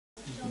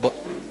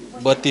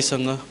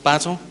बत्तीसँग,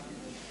 पाँचौँ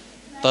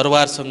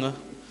तरवारसँग,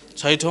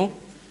 छैठौँ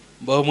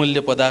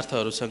बहुमूल्य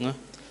पदार्थहरूसँग,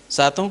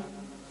 सातौँ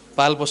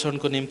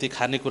पालपोषणको निम्ति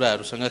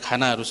खानेकुराहरूसँग,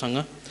 खानाहरूसँग,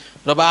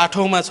 र अब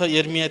आठौँमा छ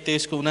यर्मिया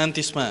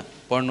 23:29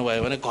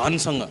 पढ्नुभयो भने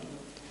घनसँग।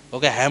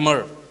 ओके,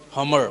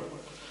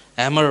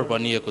 ह्यामर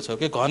भनिएको छ।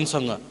 ओके,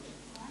 घनसँग।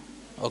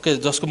 ओके,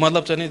 जसको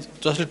मतलब चाहिँ नि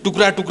जसले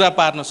टुक्रा टुक्रा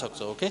पार्न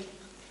सक्छ। ओके,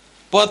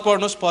 पद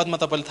पढ्नुहोस्, पदमा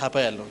तपाईँले थाहा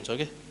पाइहाल्नुहुन्छ।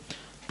 ओके,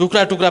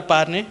 टुक्रा टुक्रा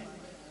पार्ने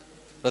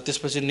र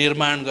त्यसपछि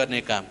निर्माण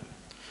गर्ने काम।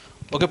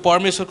 ओके,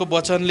 परमेश्वरको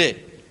वचनले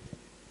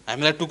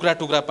हामीलाई टुक्रा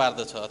टुक्रा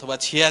पार्दछ अथवा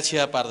छिया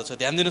छिया पार्दछ।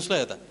 ध्यान दिनुहोस् ल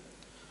यता।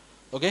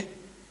 ओके,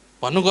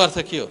 भन्नुको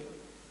अर्थ के हो?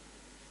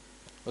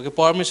 ओके,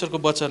 परमेश्वरको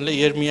वचनले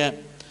यर्मिया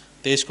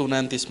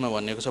 23:29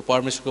 भनिएको छ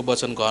परमेश्वरको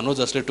वचन घन हो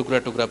जसले टुक्रा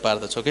टुक्रा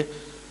पार्दछ। ओके,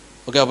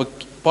 ओके, अब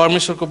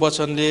परमेश्वरको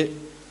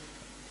वचनले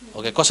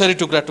ओके कसरी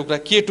टुक्रा टुक्रा,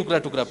 के टुक्रा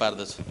टुक्रा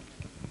पार्दछ?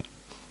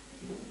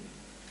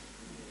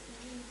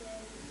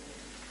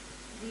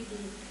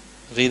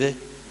 हृदय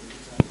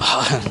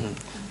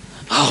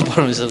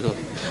परमेश्वरको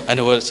होइन,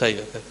 हो सही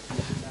हो।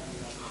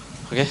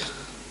 ओके,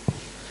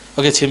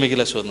 ओके,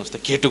 छिमेकीलाई सोध्नुहोस् त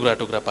के टुक्रा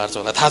टुक्रा पार्छ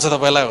होला, थाहा छ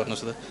तपाईँलाई?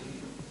 भन्नुहोस् त।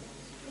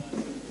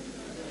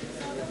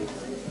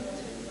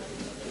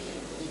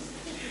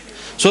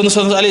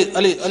 सोध्नुहोस्, अलि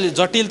अलि अलि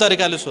जटिल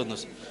तरिकाले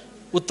सोध्नुहोस्,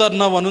 उत्तर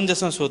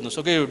नभनुन्जेलसम्म सोध्नुहोस्।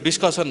 ओके, यो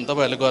डिस्कसन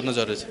तपाईँहरूले गर्न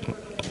जरुरी छ।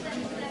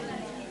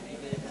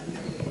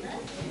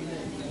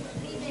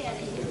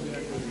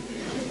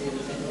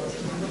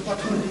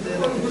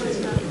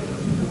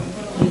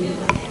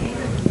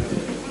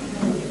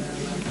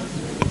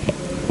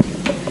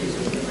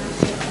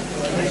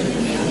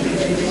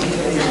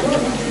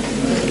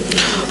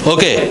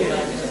 ओके,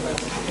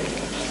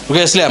 ओके,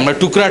 यसले हामीलाई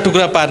टुक्रा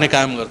टुक्रा पार्ने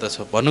काम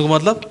गर्दछ भन्नुको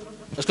मतलब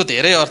यसको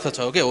धेरै अर्थ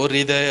छ। ओके, हो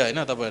हृदय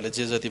होइन, तपाईँहरूले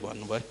जे जति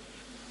भन्नुभयो,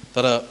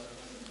 तर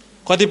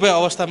कतिपय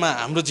अवस्थामा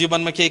हाम्रो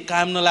जीवनमा केही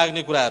काम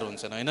नलाग्ने कुराहरू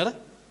हुन्छन्, होइन र?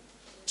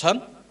 छन्,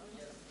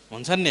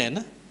 हुन्छन् नि, होइन?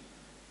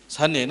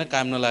 छन् नि, होइन?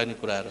 काम नलाग्ने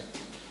कुराहरू।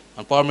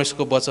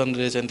 परमेश्वरको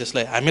वचनले चाहिँ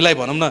त्यसलाई हामीलाई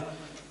भनौँ न,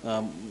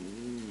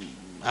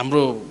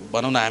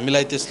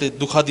 हामीलाई त्यसले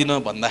दुःख दिन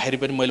भन्दाखेरि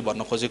पनि मैले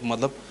भन्न खोजेको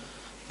मतलब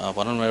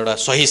भनौँ न एउटा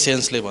सही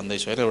सेन्सले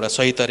भन्दैछु, होइन? एउटा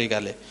सही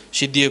तरिकाले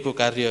सिद्धिएको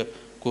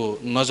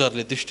कार्यको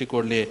नजरले,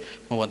 दृष्टिकोणले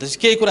म भन्दैछु।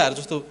 केही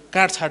कुराहरू जस्तो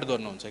काटछाट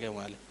गर्नुहुन्छ क्या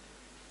उहाँले,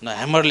 न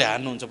ह्यामरले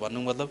हान्नुहुन्छ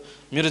भन्नुको मतलब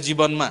मेरो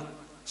जीवनमा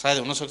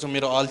सायद हुनसक्छ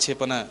मेरो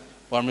अल्छेपना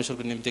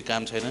परमेश्वरको निम्ति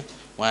काम छैन,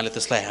 उहाँले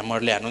त्यसलाई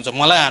ह्यामरले हान्नुहुन्छ।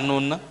 मलाई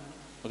हान्नुहुन्न।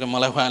 ओके,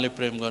 मलाई उहाँले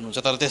प्रेम गर्नुहुन्छ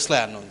तर त्यसलाई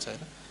हान्नुहुन्छ,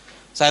 होइन?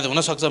 सायद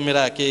हुनसक्छ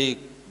मेरा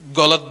केही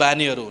गलत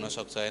बानीहरू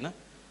हुनसक्छ, होइन?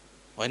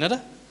 होइन र?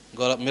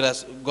 मेरा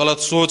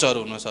गलत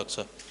सोचहरू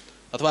हुनसक्छ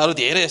अथवा अरू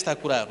धेरै यस्ता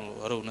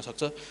कुराहरू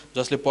हुनसक्छ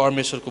जसले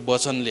परमेश्वरको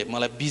वचनले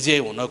मलाई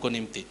विजय हुनको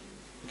निम्ति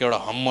एउटा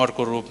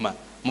हम्मरको रूपमा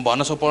म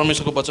भन्न सक्छु।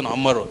 परमेश्वरको वचन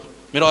हम्मर हो।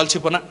 मेरो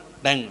अल्छीपना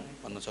ड्याङ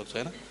भन्न सक्छु,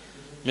 होइन?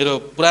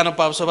 मेरो पुरानो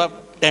पाप स्वभाव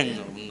ड्याङ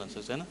भन्न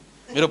सक्छु, होइन?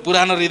 मेरो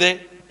पुरानो हृदय,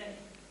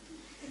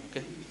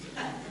 ओके,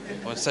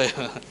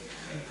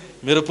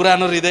 मेरो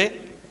पुरानो हृदय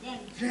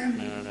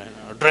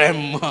ड्राम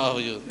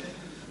यो।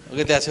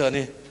 ओके, त्यहाँ छ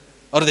अनि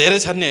अरू धेरै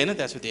छन् नि, होइन?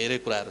 त्यहाँ छ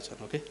धेरै कुराहरू छन्।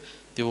 ओके,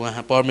 त्यो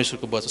उहाँ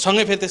परमेश्वरको वचन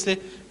सँगै फेरि त्यसले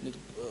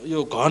यो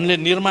घरले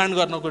निर्माण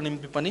गर्नको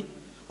निम्ति पनि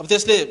अब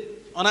त्यसले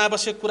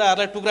अनावश्यक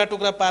कुराहरूलाई टुक्रा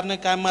टुक्रा पार्ने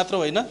काम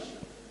मात्र होइन,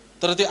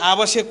 तर त्यो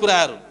आवश्यक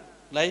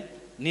कुराहरूलाई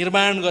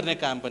निर्माण गर्ने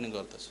काम पनि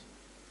गर्दछ।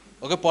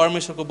 ओके,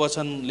 परमेश्वरको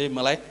वचनले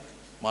मलाई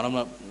भनौँ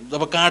न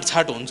जब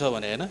काटछाट हुन्छ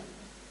भने, होइन,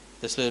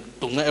 त्यसले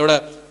ढुङ्गा एउटा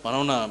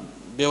भनौँ न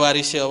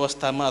व्यवहारिक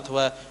अवस्थामा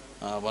अथवा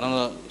भनौँ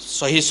न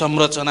सही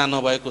संरचना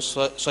नभएको,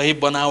 सही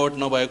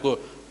बनावट नभएको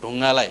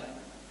ढुङ्गालाई,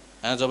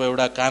 होइन, जब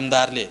एउटा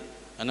कामदारले,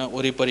 होइन,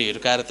 वरिपरि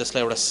हिर्काएर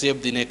त्यसलाई एउटा सेप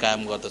दिने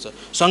काम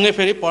गर्दछ। सँगै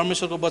फेरि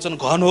परमेश्वरको वचन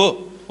घन हो,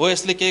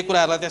 यसले केही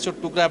कुराहरूलाई त्यसो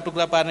टुक्रा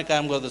टुक्रा पार्ने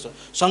काम गर्दछ।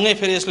 सँगै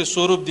फेरि यसले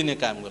स्वरूप दिने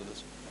काम गर्दछ।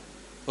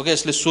 ओके,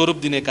 यसले स्वरूप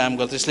दिने काम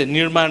गर्दछ, यसले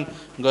निर्माण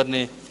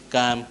गर्ने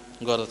काम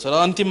गर्दछ। र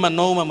अन्तिममा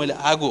 9मा मैले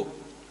आगो,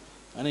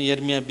 होइन,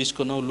 यर्मिया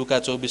 20:9, लुका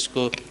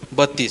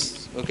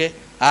 24:32। ओके,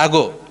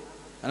 आगो,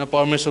 होइन,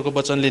 परमेश्वरको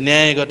वचनले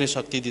न्याय गर्ने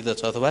शक्ति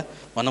दिँदछ अथवा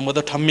भनौँ म त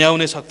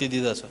ठम्ब्याउने शक्ति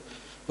दिँदछ।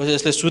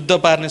 यसले शुद्ध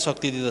पार्ने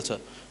शक्ति दिँदछ।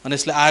 अनि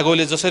यसले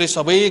आगोले जसरी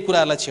सबै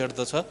कुरालाई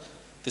छेड्दछ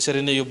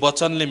त्यसरी नै यो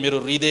वचनले मेरो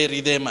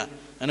हृदयमा,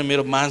 होइन,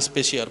 मेरो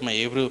मांसपेशीहरूमा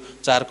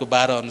हिब्रू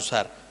 4:12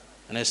 अनुसार,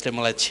 होइन, यसले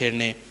मलाई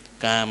छेड्ने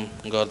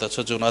काम गर्दछ,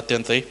 जुन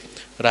अत्यन्तै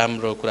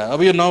राम्रो कुरा।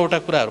 अब यो 9वटा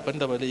कुराहरू पनि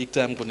तपाईँले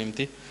इक्जामको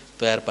निम्ति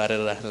तयार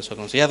पारेर राख्न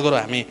सक्नुहुन्छ। याद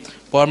गरौँ, हामी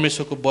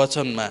परमेश्वरको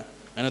वचनमा,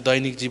 होइन,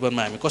 दैनिक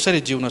जीवनमा हामी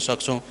कसरी जिउन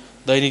सक्छौँ,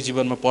 दैनिक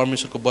जीवनमा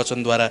परमेश्वरको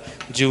वचनद्वारा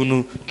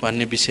जिउनु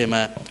भन्ने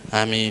विषयमा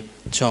हामी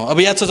छौँ। अब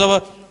याद छ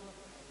जब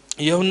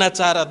यूहन्ना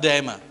 4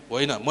 अध्यायमा,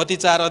 होइन, मत्ती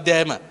 4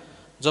 अध्यायमा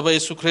जब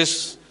येशू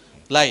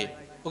ख्रिस्टलाई,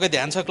 ओके,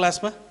 ध्यान छ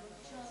क्लासमा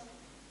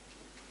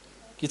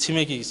कि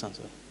छिमेकीसँग?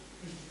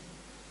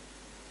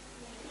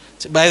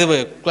 बाइ द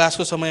वे,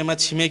 क्लासको समयमा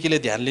छिमेकीले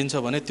ध्यान लिन्छ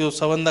भने त्यो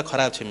सबभन्दा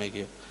खराब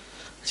छिमेकी हो।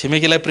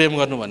 छिमेकीलाई प्रेम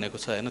गर्नु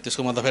भनेको छ, होइन?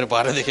 त्यसको मतलब फेरि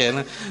भरेदेखि,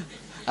 होइन,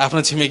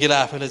 आफ्नो छिमेकीलाई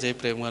आफैले चाहिँ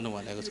प्रेम गर्नु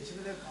भनेको छ।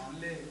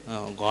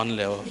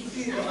 घनले हो,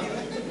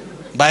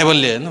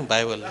 बाइबलले, होइन,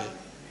 बाइबलले।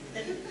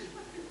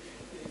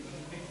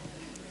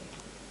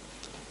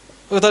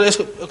 तर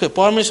यसको ओके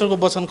परमेश्वरको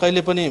वचन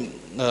कहिले पनि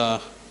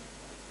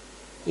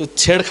यो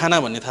छेडखाना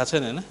भन्ने थाहा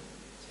छैन होइन।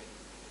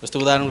 जस्तो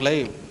उदाहरणको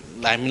लागि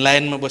हामी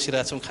लाइनमा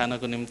बसिरहेको छौँ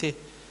खानको निम्ति,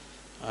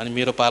 अनि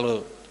मेरो पालो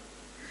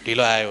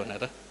ढिलो आयो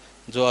भनेर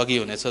जो अघि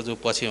हुनेछ जो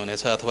पछि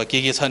हुनेछ अथवा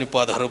के छ नि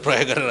पदहरू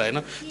प्रयोग गरेर होइन,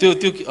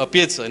 त्यो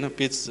पेज होइन,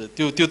 पेज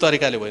त्यो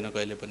तरिकाले होइन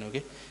कहिले पनि हो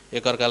कि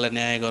एकअर्कालाई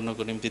न्याय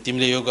गर्नको निम्ति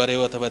तिमीले यो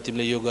गर्यौ अथवा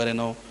तिमीले यो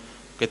गरेनौ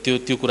कि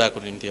त्यो कुराको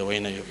निम्ति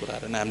होइन यो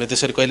कुराहरू होइन। हामीले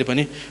त्यसरी कहिले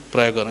पनि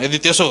प्रयोग गर्नु। यदि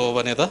त्यसो हो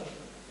भने त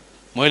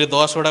मैले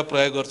 10 वटा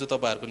प्रयोग गर्छु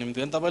तपाईँहरूको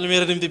निम्ति भने तपाईँले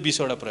मेरो निम्ति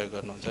 20 वटा प्रयोग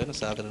गर्नुहुन्छ होइन,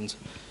 साधारण छ।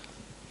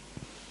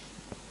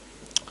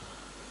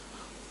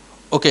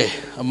 ओके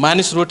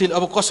मानिस रोटी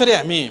अब कसरी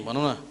हामी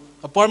भनौँ न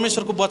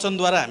परमेश्वरको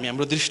वचनद्वारा हामी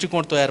हाम्रो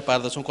दृष्टिकोण तयार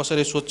पार्दछौँ,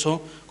 कसरी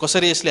सोध्छौँ,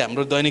 कसरी यसले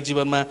हाम्रो दैनिक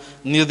जीवनमा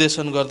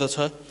निर्देशन गर्दछ।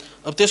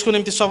 अब त्यसको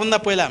निम्ति सबभन्दा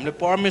पहिला हामीले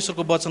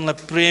परमेश्वरको वचनलाई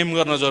प्रेम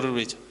गर्न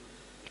जरुरी छ।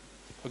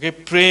 ओके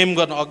प्रेम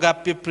गर्न,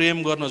 अगाप्य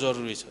प्रेम गर्न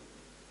जरुरी छ।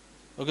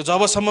 ओके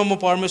जबसम्म म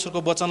परमेश्वरको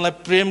वचनलाई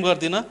प्रेम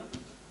गर्दिनँ,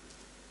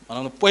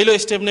 भनौँ न पहिलो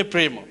स्टेप नै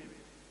प्रेम हो।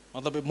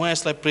 मतलब म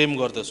यसलाई प्रेम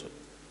गर्दछु,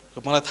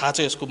 मलाई थाहा छ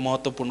यसको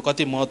महत्त्वपूर्ण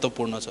कति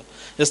महत्त्वपूर्ण छ,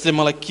 यसले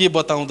मलाई के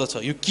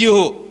बताउँदछ, यो के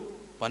हो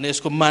भन्ने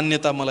यसको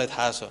मान्यता मलाई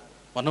थाहा छ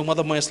भन्नुको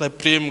मतलब म यसलाई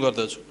प्रेम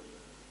गर्दछु।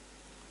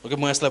 ओके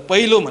म यसलाई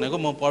पहिलो भनेको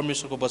म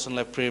परमेश्वरको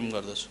वचनलाई प्रेम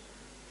गर्दछु।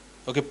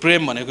 ओके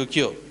प्रेम भनेको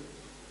के हो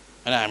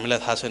होइन हामीलाई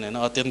थाहा छैन होइन।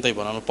 अत्यन्तै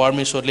भनौँ न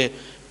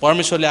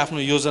परमेश्वरले आफ्नो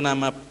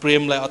योजनामा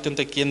प्रेमलाई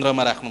अत्यन्तै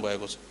केन्द्रमा राख्नु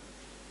भएको छ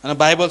होइन।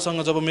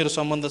 बाइबलसँग जब मेरो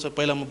सम्बन्ध छ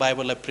पहिला म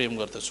बाइबललाई प्रेम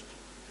गर्दछु,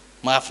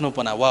 म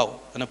आफ्नोपना वाउ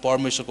होइन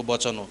परमेश्वरको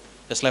वचन हो,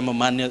 यसलाई म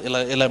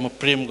यसलाई म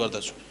प्रेम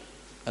गर्दछु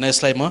होइन,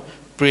 यसलाई म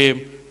प्रेम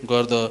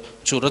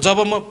गर्दछु। र जब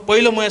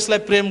म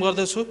यसलाई प्रेम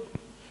गर्दछु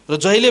र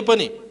जहिले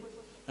पनि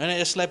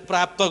होइन यसलाई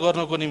प्राप्त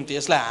गर्नको निम्ति,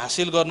 यसलाई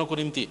हासिल गर्नको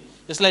निम्ति,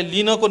 यसलाई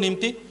लिनको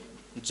निम्ति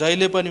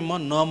जहिले पनि म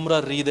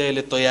नम्र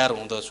हृदयले तयार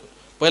हुँदछु।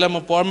 पहिला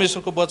म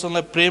परमेश्वरको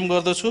वचनलाई प्रेम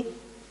गर्दछु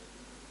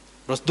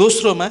र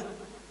दोस्रोमा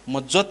म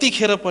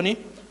जतिखेर पनि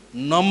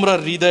नम्र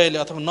हृदयले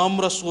अथवा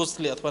नम्र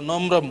सोचले अथवा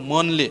नम्र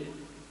मनले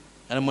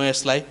होइन म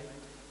यसलाई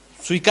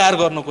स्वीकार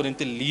गर्नको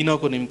निम्ति,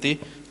 लिनको निम्ति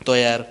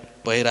तयार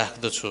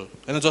भइराख्दछु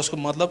होइन। जसको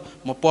मतलब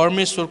म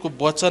परमेश्वरको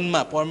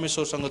वचनमा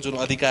परमेश्वरसँग जुन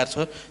अधिकार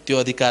छ त्यो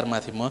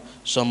अधिकारमाथि म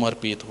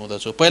समर्पित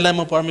हुँदछु। पहिला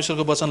म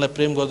परमेश्वरको वचनलाई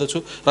प्रेम गर्दछु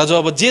र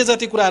जब जे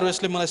जति कुराहरू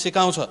यसले मलाई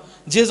सिकाउँछ,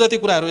 जे जति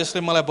कुराहरू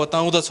यसले मलाई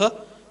बताउँदछ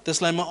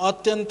त्यसलाई म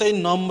अत्यन्तै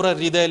नम्र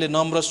हृदयले,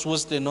 नम्र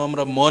सोचले,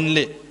 नम्र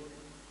मनले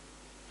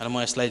होइन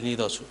म यसलाई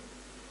लिँदछु।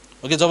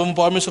 ओके जब म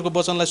परमेश्वरको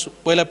वचनलाई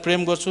पहिला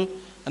प्रेम गर्छु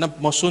होइन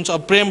म सुन्छु।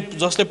 अब प्रेम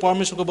जसले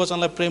परमेश्वरको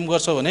वचनलाई प्रेम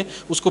गर्छ भने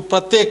उसको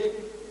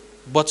प्रत्येक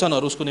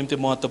वचनहरू उसको निम्ति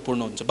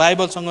महत्त्वपूर्ण हुन्छ।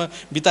 बाइबलसँग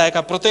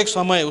बिताएका प्रत्येक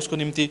समय उसको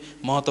निम्ति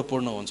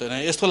महत्त्वपूर्ण हुन्छ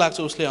होइन। यस्तो लाग्छ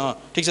उसले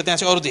ठिक छ त्यहाँ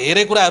चाहिँ अरू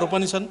धेरै कुराहरू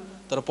पनि छन्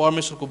तर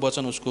परमेश्वरको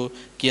वचन उसको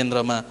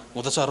केन्द्रमा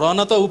हुँदछ र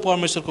न त ऊ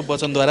परमेश्वरको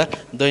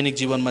वचनद्वारा दैनिक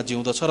जीवनमा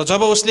जिउँदछ। र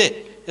जब उसले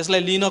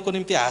यसलाई लिनको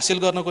निम्ति, हासिल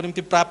गर्नको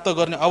निम्ति, प्राप्त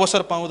गर्ने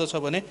अवसर पाउँदछ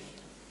भने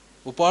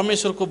ऊ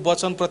परमेश्वरको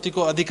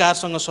वचनप्रतिको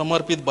अधिकारसँग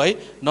समर्पित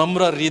भई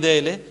नम्र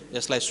हृदयले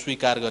यसलाई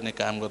स्वीकार गर्ने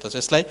काम गर्दछ,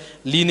 यसलाई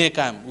लिने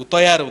काम ऊ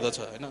तयार हुँदछ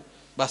होइन।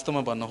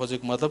 वास्तवमा भन्न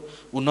खोजेको मतलब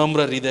ऊ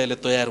नम्र हृदयले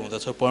तयार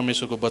हुँदछ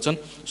परमेश्वरको वचन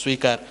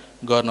स्वीकार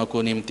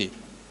गर्नको निम्ति।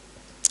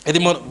 यदि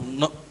म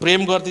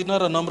प्रेम गर्दिनँ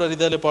र नम्र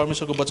हृदयले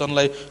परमेश्वरको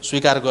वचनलाई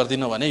स्वीकार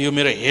गर्दिनँ भने यो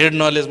मेरो हेड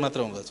नलेज मात्र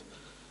हुँदछ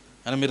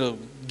होइन, मेरो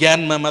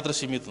ज्ञानमा मात्र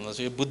सीमित हुँदछ,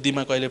 यो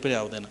बुद्धिमा कहिले पनि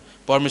आउँदैन।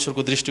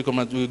 परमेश्वरको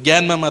दृष्टिकोणमा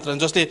ज्ञानमा मात्र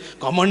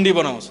जसले घमण्डी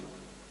बनाउँछ।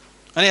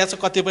 अनि यहाँ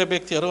चाहिँ कतिपय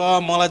व्यक्तिहरू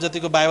मलाई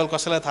जतिको बाइबल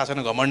कसैलाई थाहा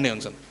छैन घमण्डी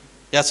हुन्छन्।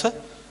 याद छ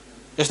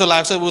यस्तो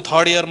लाग्छ ऊ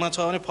 3rd इयरमा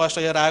छ भने 1st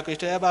इयर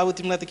आएको बाबु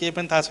तिमीलाई त केही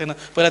पनि थाहा छैन,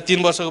 पहिला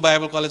 3 वर्षको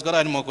बाइबल कलेज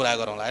गर अनि म कुरा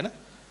गरौँला होइन।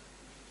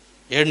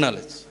 हेड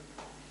नलेज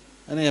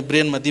अनि यहाँ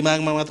ब्रेनमा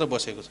दिमागमा मात्र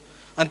बसेको छ।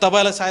 अनि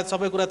तपाईँलाई सायद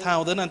सबै कुरा थाहा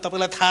हुँदैन, अनि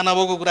तपाईँलाई थाहा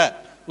नभएको कुरा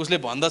उसले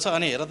भन्दछ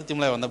अनि हेर त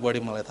तिमीलाई भन्दा बढी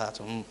मलाई थाहा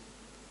छ,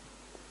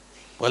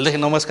 भोलिदेखि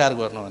नमस्कार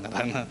गर्नु भनेर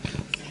होइन,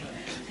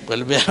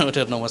 भोलि बिहान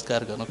उठेर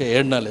नमस्कार गर्नु के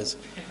हेड नलेज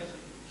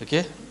के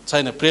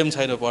छैन, प्रेम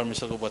छैन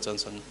परमेश्वरको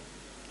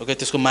वचनसँग। ओके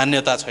त्यसको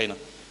मान्यता छैन,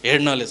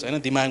 हेड नलेज होइन,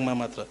 दिमागमा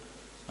मात्र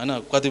होइन।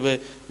 कतिपय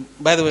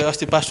बाइ द वे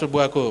अस्ति पास्टर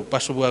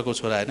बुवाको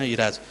छोरा होइन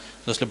इराज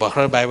जसले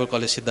भर्खर बाइबल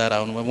कलेज सिद्धाएर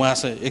आउनुभयो,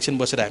 उहाँसँग एकछिन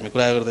बसेर हामी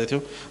कुरा गर्दै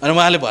थियौँ अनि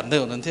उहाँले भन्दै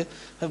हुनुहुन्थ्यो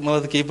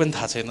मलाई त केही पनि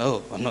थाहा छैन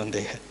हो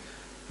भन्नुहुन्थ्यो।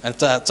 अनि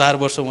 4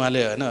 वर्ष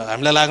उहाँले होइन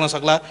हामीलाई लाग्न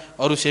सक्ला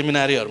अरू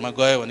सेमिनारीहरूमा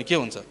गयो भने के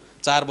हुन्छ,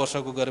 4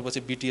 वर्षको गरेपछि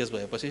बिटिएस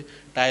भएपछि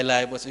टाइ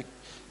लगाएपछि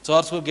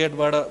चर्चको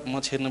गेटबाट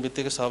म छिर्न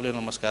बित्तिकै सबले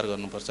नमस्कार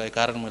गर्नुपर्छ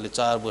कारण मैले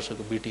 4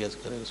 वर्षको बिटिएस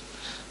गरेको छु।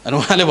 अनि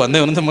उहाँले भन्दै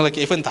हुनुहुन्थ्यो मलाई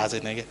केही पनि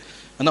थाहा छैन क्या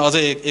होइन,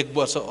 अझै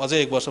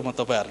एक वर्ष म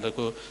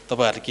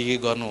तपाईँहरूले के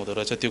गर्नु हुँदो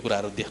रहेछ त्यो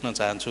कुराहरू देख्न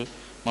चाहन्छु,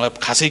 मलाई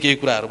खासै केही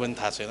कुराहरू पनि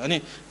थाहा छैन।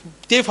 अनि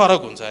त्यही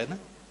फरक हुन्छ होइन।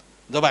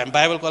 जब हामी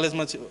बाइबल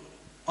कलेजमा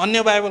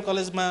अन्य बाइबल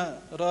कलेजमा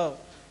र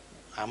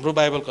हाम्रो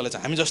बाइबल कलेज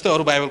हामी जस्तै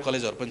अरू बाइबल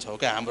कलेजहरू पनि छ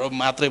क्या, हाम्रो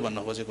मात्रै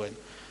भन्न खोजेको होइन।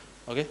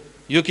 ओके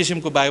यो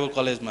किसिमको बाइबल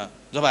कलेजमा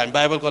जब हामी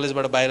बाइबल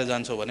कलेजबाट बाहिर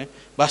जान्छौँ भने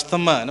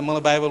वास्तवमा होइन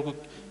मलाई बाइबलको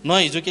न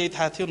हिजो केही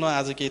थाहा थियो न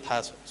आज केही थाहा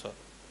छ,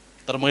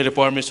 तर मैले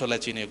परमेश्वरलाई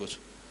चिनेको छु।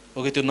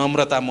 ओके त्यो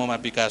नम्रता ममा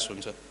विकास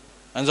हुन्छ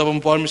अनि जब म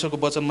परमेश्वरको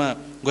वचनमा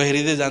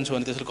गहिरिँदै जान्छु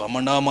भने त्यसले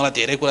घमण्ड मलाई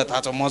धेरै कुरा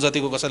थाहा छ, म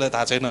जतिको कसैलाई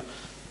थाहा छैन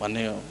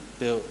भन्ने हो,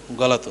 त्यो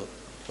गलत हो।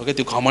 ओके,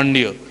 त्यो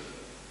घमण्डी हो,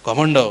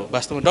 घमण्ड हो।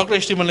 वास्तवमा डक्टर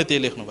स्टिभनले त्यही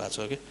लेख्नु भएको छ।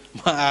 ओके, म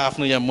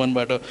आफ्नो यहाँ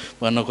मनबाट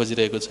भन्न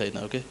खोजिरहेको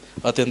छैन। ओके,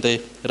 अत्यन्तै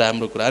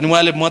राम्रो कुरा। अनि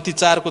उहाँले मत्ती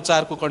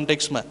 4:4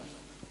 कन्टेक्स्टमा,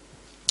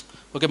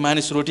 ओके,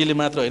 मानिस रोटीले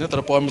मात्र होइन तर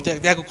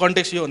त्यहाँको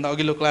कन्टेक्स्ट योभन्दा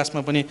अघिल्लो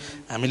क्लासमा पनि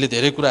हामीले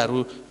धेरै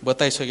कुराहरू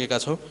बताइसकेका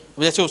छौँ।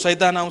 अब यसो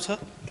शैतान आउँछ,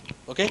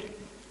 ओके,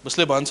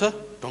 उसले भन्छ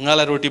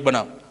ढुङ्गालाई रोटी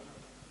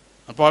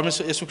बनाऊ।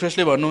 परमेश्वर येशू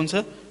ख्रीष्टले भन्नुहुन्छ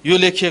यो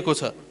लेखिएको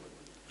छ,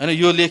 होइन,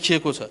 यो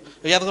लेखिएको छ।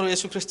 याद गरौँ,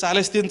 येशू ख्रीष्ट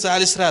 40 दिन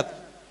 40 रात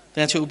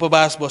त्यहाँ चाहिँ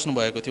उपवास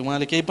बस्नुभएको थियो।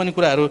 उहाँले केही पनि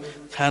कुराहरू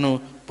खानु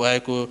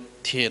भएको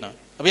थिएन।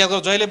 अब याद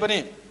गरौँ, जहिले पनि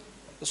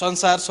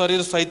संसार,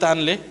 शरीर,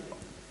 शैतानले,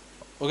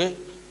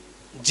 ओके,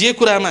 जे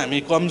कुरामा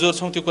हामी कमजोर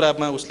छौँ त्यो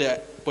कुरामा उसले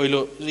पहिलो,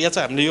 या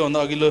चाहिँ हामीले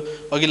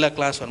योभन्दा अघिल्ला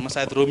क्लासहरूमा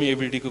सायद रोमी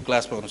एबिडीको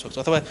क्लासमा हुनसक्छ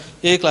अथवा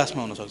यही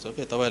क्लासमा हुनसक्छ।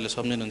 ओके, तपाईँहरूले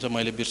सम्झिनुहुन्छ,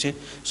 मैले बिर्सेँ।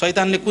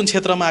 शैतानले कुन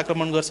क्षेत्रमा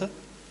आक्रमण गर्छ?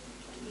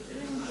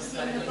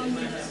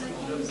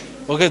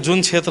 ओके,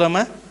 जुन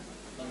क्षेत्रमा,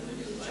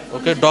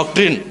 ओके,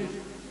 डक्ट्रिन,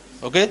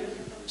 ओके,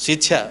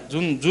 शिक्षा,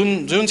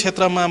 जुन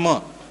क्षेत्रमा म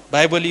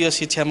बाइबलीय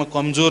शिक्षामा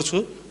कमजोर छु,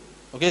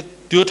 ओके,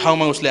 त्यो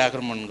ठाउँमा उसले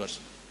आक्रमण गर्छ।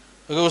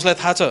 ओके, उसलाई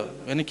थाहा छ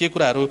होइन के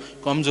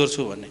कुराहरू कमजोर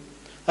छु भन्ने।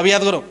 अब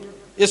याद गरौँ,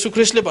 येशू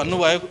ख्रीष्टले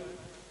भन्नुभयो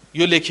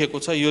यो लेखिएको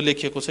छ, यो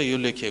लेखिएको छ, यो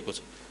लेखिएको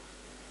छ,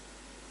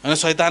 होइन।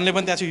 शैतानले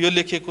पनि त्यहाँ चाहिँ यो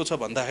लेखिएको छ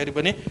भन्दाखेरि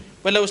पनि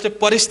पहिला उसले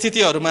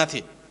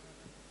परिस्थितिहरूमाथि,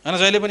 होइन,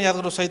 जहिले पनि याद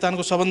गरौँ,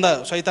 शैतानको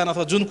सबभन्दा, शैतान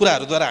अथवा जुन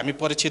कुराहरूद्वारा हामी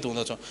परिचित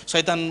हुँदछौँ,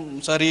 शैतान,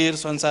 शरीर,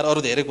 संसार,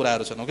 अरू धेरै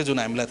कुराहरू छन्, ओके, जुन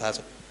हामीलाई थाहा छ।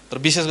 तर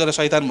विशेष गरेर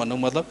शैतान भन्नुको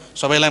मतलब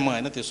सबैलाई म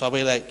होइन, त्यो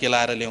सबैलाई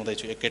केलाएर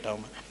ल्याउँदैछु एकै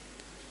ठाउँमा।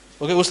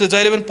 ओके, उसले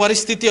जहिले पनि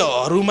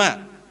परिस्थितिहरूमा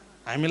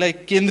हामीलाई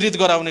केन्द्रित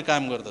गराउने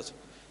काम गर्दछ।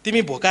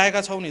 तिमी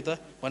भोकाएका छौ नि त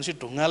भनेपछि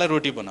ढुङ्गालाई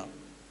रोटी बनाऊ।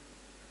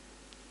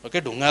 ओके,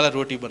 ढुङ्गालाई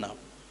रोटी बनाऊ।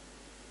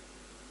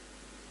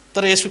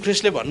 तर येशू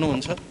ख्रीष्टले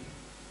भन्नुहुन्छ,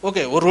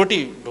 ओके, हो, रोटी,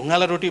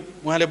 ढुङ्गालाई रोटी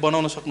उहाँले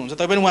बनाउन सक्नुहुन्छ,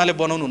 तैपनि उहाँले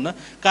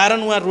बनाउनुहुन्न।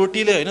 कारण उहाँ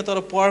रोटीले होइन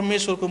तर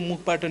परमेश्वरको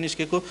मुखबाट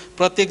निस्केको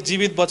प्रत्येक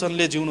जीवित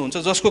वचनले जिउनुहुन्छ,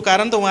 जसको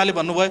कारण त उहाँले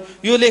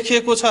भन्नुभयो यो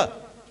लेखिएको छ।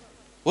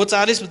 हो,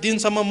 40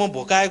 दिनसम्म म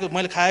भोकाएको,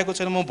 मैले खाएको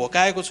छैन, म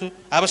भोकाएको छु,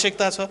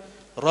 आवश्यकता छ,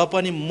 र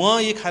पनि म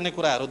यी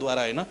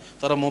खानेकुराहरूद्वारा होइन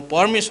तर म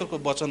परमेश्वरको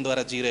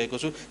वचनद्वारा जिरहेको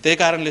छु। त्यही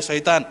कारणले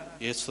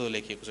शैतान यस्तो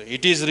लेखिएको छ,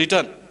 इट इज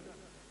रिटन,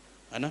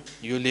 होइन,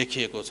 यो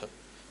लेखिएको छ।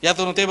 याद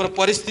गर्नु, त्यही भएर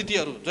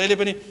परिस्थितिहरू जहिले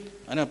पनि,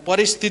 होइन,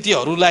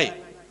 परिस्थितिहरूलाई,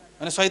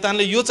 होइन,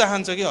 शैतानले यो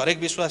चाहन्छ कि हरेक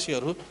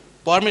विश्वासीहरू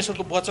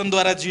परमेश्वरको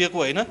वचनद्वारा जिएको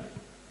होइन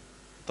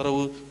तर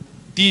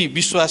ती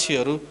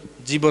विश्वासीहरू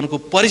जीवनको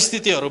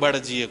परिस्थितिहरूबाट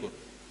जिएको।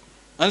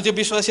 अनि त्यो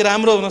विश्वासी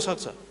राम्रो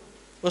हुनसक्छ,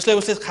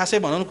 उसले खासै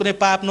भनौँ कुनै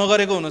पाप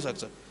नगरेको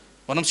हुनसक्छ,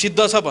 भनौँ सिद्ध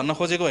छ भन्न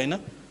खोजेको होइन,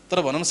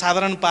 तर भनौँ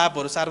साधारण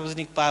पापहरू,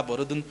 सार्वजनिक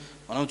पापहरू, जुन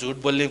भनौँ झुट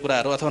बोल्ने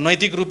कुराहरू अथवा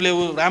नैतिक रूपले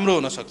ऊ राम्रो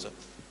हुनसक्छ,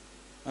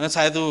 होइन,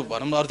 सायद ऊ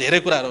भनौँ अरू धेरै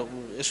कुराहरू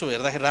यसो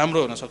हेर्दाखेरि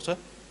राम्रो हुनसक्छ,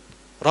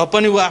 र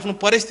पनि ऊ आफ्नो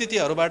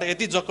परिस्थितिहरूबाट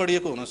यति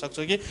जकडिएको हुनसक्छ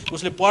कि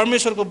उसले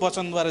परमेश्वरको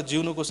वचनद्वारा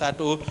जिउनुको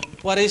साटो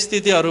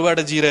परिस्थितिहरूबाट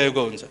जिरहेको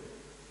हुन्छ।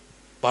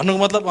 भन्नुको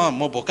मतलब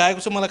म भोकाएको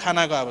छु, मलाई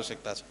खानाको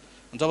आवश्यकता छ।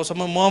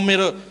 जबसम्म म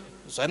मेरो,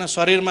 होइन,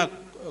 शरीरमा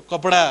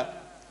कपडा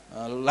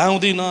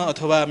लाउँदिनँ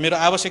अथवा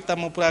मेरो आवश्यकता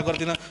म पुरा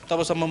गर्दिनँ,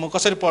 तबसम्म म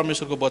कसरी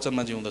परमेश्वरको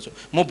वचनमा जिउँदछु?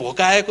 म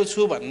भोकाएको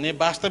छु भन्ने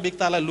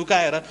वास्तविकतालाई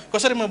लुकाएर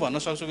कसरी म भन्न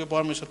सक्छु कि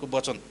परमेश्वरको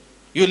वचन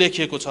यो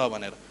लेखिएको छ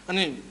भनेर?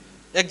 अनि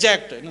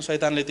एक्ज्याक्ट, होइन,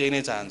 शैतानले त्यही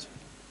नै चाहन्छ,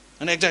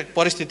 होइन, एक्ज्याक्ट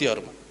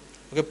परिस्थितिहरूमा,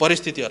 ओके,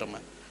 परिस्थितिहरूमा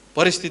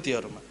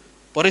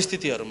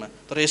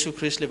तर येशू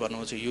ख्रीष्टले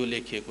भन्नुहुन्छ यो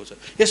लेखिएको छ।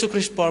 येशू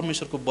ख्रीष्ट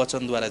परमेश्वरको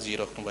वचनद्वारा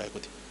जिइराख्नु भएको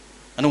थियो,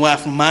 अनि उहाँ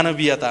आफ्नो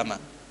मानवीयतामा,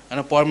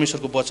 होइन,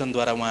 परमेश्वरको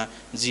वचनद्वारा उहाँ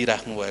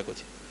जिइराख्नु भएको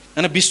थियो।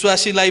 होइन,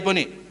 विश्वासीलाई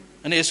पनि,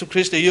 होइन, येशू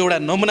ख्रीष्टले यो एउटा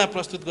नमुना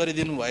प्रस्तुत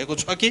गरिदिनु भएको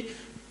छ कि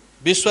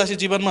विश्वासी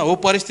जीवनमा हो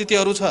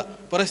परिस्थितिहरू छ,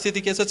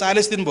 परिस्थिति के छ,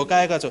 40 दिन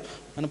भोकाएका छौ,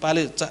 होइन,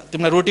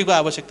 तिमीलाई रोटीको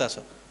आवश्यकता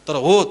छ,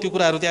 तर हो त्यो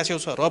कुराहरू त्यहाँ छेउ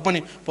छ, र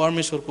पनि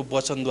परमेश्वरको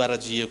वचनद्वारा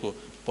जिएको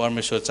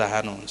परमेश्वर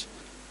चाहनुहुन्छ।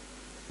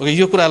 ओके,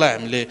 यो कुरालाई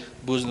हामीले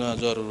बुझ्न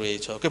जरुरी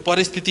छ। ओके,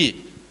 परिस्थिति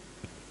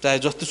चाहे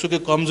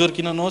जस्तोसुकै कमजोर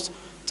किन नहोस्,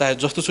 चाहे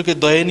जस्तोसुकै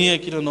दयनीय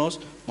किन नहोस्,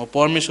 म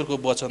परमेश्वरको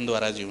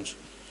वचनद्वारा जिउँछु।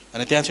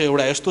 अनि त्यहाँ चाहिँ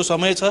एउटा यस्तो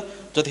समय छ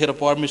जतिखेर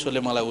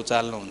परमेश्वरले मलाई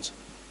उचाल्नुहुन्छ,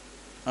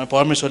 अनि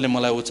परमेश्वरले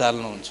मलाई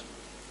उचाल्नुहुन्छ।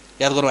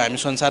 याद गरौँ, हामी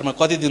संसारमा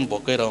कति दिन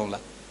भोकै रहँला,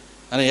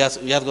 होइन,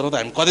 याद गरौँ त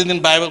हामी कति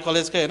दिन बाइबल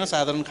कलेजकै, होइन,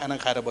 साधारण खाना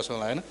खाएर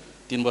बसौँला, होइन,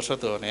 3 वर्ष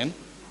त हो नि,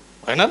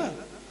 होइन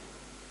र?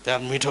 त्यहाँ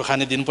मिठो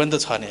खाने दिन पनि त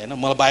छ नि, होइन।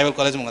 मलाई बाइबल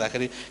कलेजमा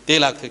हुँदाखेरि त्यही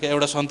लाग्थ्यो क्या,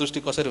 एउटा सन्तुष्टि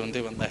कसरी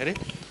हुन्थ्यो भन्दाखेरि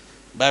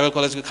बाइबल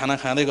कलेजको खाना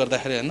खाँदै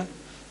गर्दाखेरि, होइन,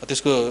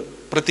 त्यसको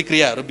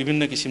प्रतिक्रियाहरू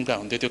विभिन्न किसिमका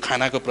हुन्थ्यो, त्यो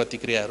खानाको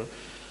प्रतिक्रियाहरू,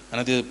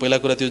 होइन। त्यो पहिला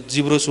कुरा त्यो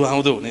जिब्रो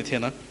सुहाउँदो हुने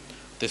थिएन,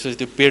 त्यसपछि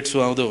त्यो पेट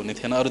सुहाउँदो हुने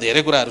थिएन, अरू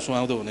धेरै कुराहरू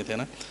सुहाउँदो हुने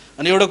थिएन।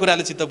 अनि एउटा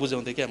कुराले चित्त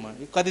बुझाउँथ्यो क्या,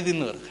 म कति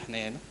दिनहरू खाने,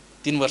 होइन,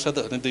 3 वर्ष त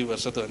हो नि, 2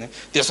 वर्ष त हो नि,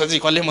 त्यसपछि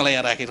कसले मलाई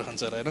यहाँ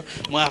राखिरहन्छ र, होइन।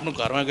 म आफ्नो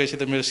घरमा गएपछि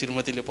त मेरो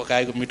श्रीमतीले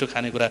पकाएको मिठो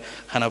खानेकुरा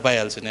खान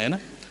पाइहाल्छु नि, होइन।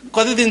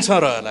 कति दिनसम्म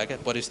रहला क्या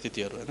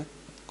परिस्थितिहरू, होइन,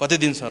 कति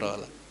दिनसम्म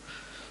रहला।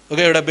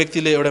 ओके, एउटा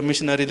व्यक्तिले, एउटा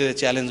मिसनरीले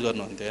च्यालेन्ज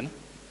गर्नुहुन्थ्यो, होइन।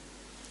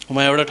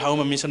 उहाँ एउटा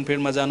ठाउँमा मिसन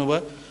फिल्डमा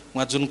जानुभयो,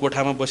 उहाँ जुन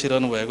कोठामा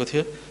बसिरहनु भएको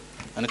थियो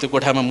अनि त्यो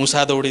कोठामा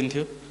मुसा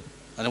दौडिन्थ्यो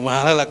अनि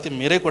उहाँलाई लाग्थ्यो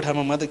मेरै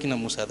कोठामा मात्रै किन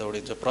मुसा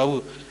दौडिन्छ प्रभु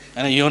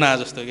होइन योना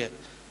जस्तो क्या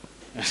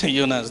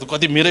योना जस्तो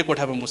कति मेरै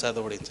कोठामा मुसा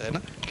दौडिन्छ होइन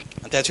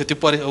त्यहाँ चाहिँ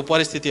त्यो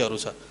परिस्थितिहरू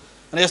छ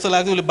अनि यस्तो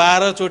लाग्थ्यो उसले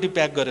 12 चोटि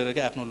प्याक गरेर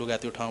क्या आफ्नो लुगा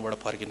त्यो ठाउँबाट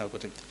फर्किनको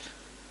निम्ति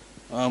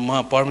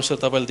म परमेश्वर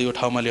तपाईँले त्यो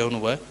ठाउँमा ल्याउनु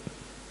भयो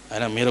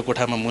होइन मेरो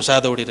कोठामा मुसा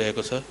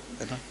दौडिरहेको छ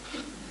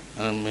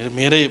होइन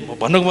मेरै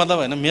भन्नुको मतलब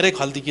होइन मेरै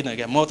खल्ती किन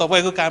क्या म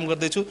तपाईँको काम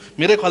गर्दैछु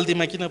मेरै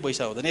खल्तीमा किन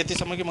पैसा हुँदैन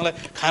यतिसम्म कि मलाई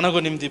खानको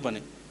निम्ति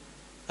पनि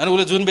अनि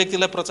उसले जुन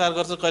व्यक्तिलाई प्रचार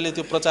गर्छ कहिले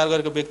त्यो प्रचार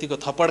गरेको व्यक्तिको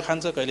थप्पड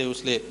खान्छ कहिले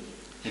उसले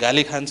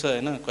गाली खान्छ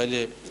होइन कहिले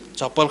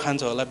चप्पल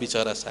खान्छ होला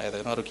बिचरा सायद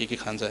होइन अरू के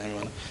खान्छ हामी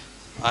भनौँ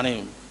अनि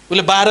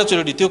उसले 12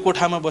 चोटि त्यो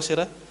कोठामा बसेर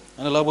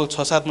होइन लगभग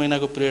 6-7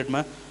 महिनाको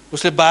पिरियडमा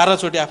उसले 12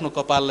 चोटि आफ्नो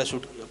कपाललाई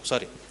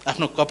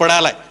आफ्नो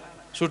कपडालाई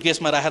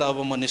सुटकेसमा राखेर अब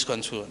म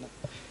निस्कन्छु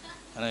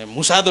अनि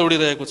मुसा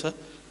दौडिरहेको छ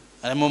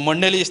अनि म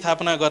मण्डली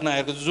स्थापना गर्न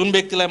आएको छु जुन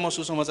व्यक्तिलाई म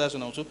सुसमाचार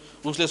सुनाउँछु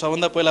उसले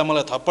सबभन्दा पहिला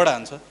मलाई थप्पड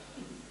हान्छ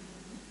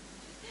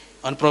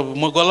अनि प्रभु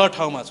म गलत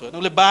ठाउँमा छु होइन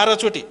उसले 12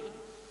 चोटि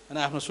अनि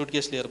आफ्नो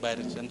सुटकेस लिएर बाहिर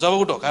निस्किन्छ जब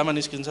ऊ ढोकामा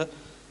निस्किन्छ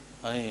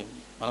अनि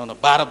भनौँ न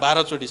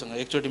 12 चोटिसँग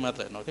एकचोटि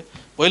मात्र होइन ओके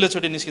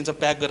पहिलोचोटि निस्किन्छ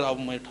प्याक गरेर अब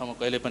म यो ठाउँमा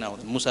कहिले पनि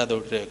आउँदैन मुसा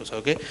दौडिरहेको छ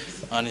ओके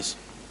अनि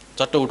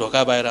चट्ट ऊ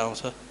ढोका बाहिर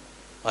आउँछ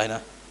होइन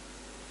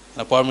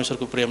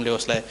परमेश्वरको प्रेमले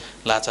उसलाई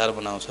लाचार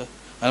बनाउँछ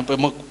अनि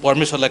म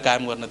परमेश्वरलाई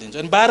काम गर्न दिन्छु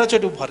अनि 12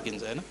 चोटि ऊ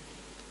फर्किन्छ होइन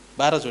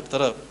 12 चोटि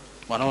तर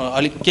भनौँ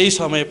अलिक केही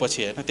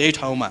समयपछि होइन त्यही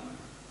ठाउँमा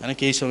होइन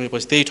केही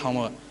समयपछि त्यही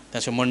ठाउँमा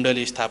त्यहाँ चाहिँ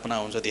मण्डली स्थापना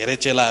हुन्छ धेरै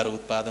चेलाहरू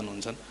उत्पादन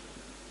हुन्छन्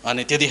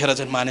अनि त्यतिखेर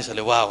चाहिँ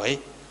मानिसहरूले वाह है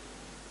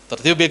तर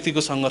त्यो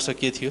व्यक्तिको सङ्घर्ष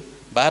के थियो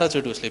 12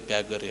 चोटि उसले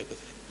प्याक गरिएको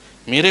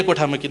थियो मेरै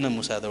कोठामा किन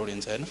मुसा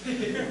दौडिन्छ होइन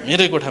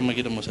मेरै कोठामा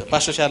किन मुसा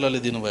पास्टर स्यालोले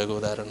दिनुभएको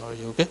उदाहरण हो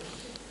यो के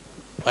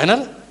होइन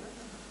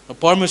र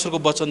परमेश्वरको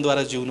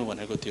वचनद्वारा जिउनु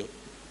भनेको त्यो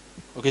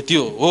ओके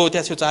त्यो हो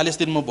त्यहाँ चाहिँ 40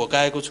 दिन म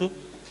भोकाएको छु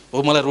हो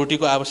मलाई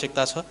रोटीको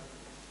आवश्यकता छ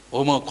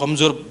हो म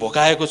कमजोर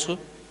भोकाएको छु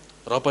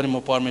र पनि म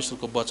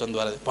परमेश्वरको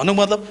वचनद्वारा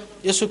भन्नुको मतलब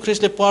येशू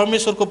ख्रीष्टले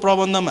परमेश्वरको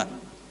प्रबन्धमा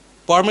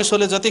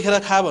परमेश्वरले जतिखेर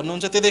खा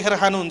भन्नुहुन्छ त्यतिखेर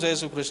खानुहुन्छ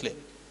येशू ख्रीष्टले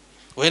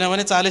होइन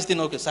भने 40 दिन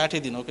ओके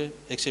 60 दिन ओके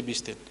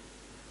 120 दिन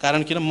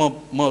कारण किन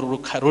म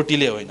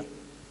रोटीले होइन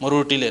म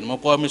रोटीले होइन म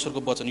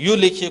परमेश्वरको वचन यो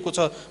लेखिएको छ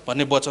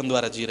भन्ने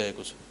वचनद्वारा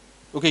जिरहेको छु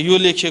ओके यो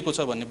लेखिएको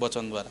छ भन्ने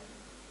वचनद्वारा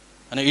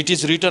अनि इट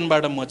इज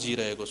रिटनबाट म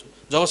जिरहेको छु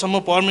जबसम्म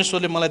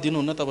परमेश्वरले मलाई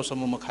दिनुहुन्न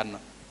तबसम्म म खान्न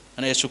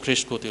अनि येशू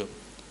ख्रीष्टको त्यो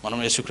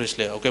भनौँ येशू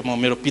ख्रीष्टले ओके म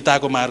मेरो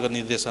पिताको मार्ग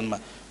निर्देशनमा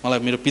मलाई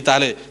मेरो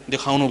पिताले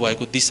देखाउनु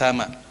भएको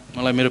दिशामा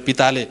मलाई मेरो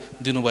पिताले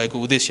दिनुभएको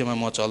उद्देश्यमा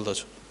म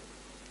चल्दछु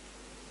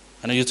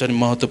अनि यो चाहिँ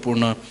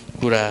महत्त्वपूर्ण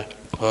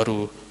कुराहरू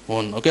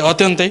हुन् ओके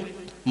अत्यन्तै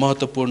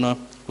महत्त्वपूर्ण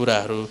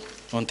कुराहरू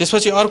हुन्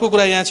त्यसपछि अर्को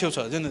कुरा यहाँ छेउ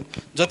छ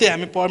जति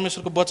हामी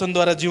परमेश्वरको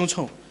वचनद्वारा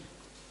जिउँछौँ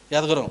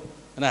याद गरौँ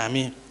होइन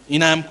हामी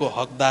इनामको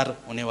हकदार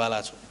हुनेवाला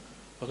छौँ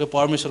ओके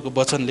परमेश्वरको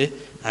वचनले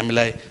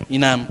हामीलाई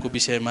इनामको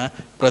विषयमा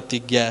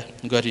प्रतिज्ञा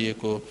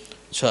गरिएको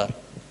छ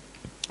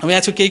अब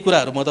यहाँ चाहिँ केही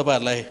कुराहरू म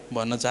तपाईँहरूलाई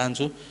भन्न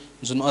चाहन्छु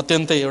जुन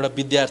अत्यन्तै एउटा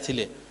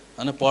विद्यार्थीले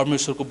होइन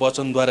परमेश्वरको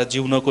वचनद्वारा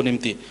जिउनको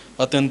निम्ति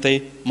अत्यन्तै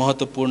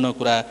महत्त्वपूर्ण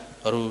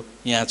कुराहरू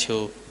यहाँ छेउ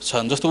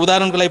छन् जस्तो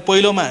उदाहरणको लागि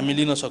पहिलोमा हामी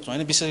लिन सक्छौँ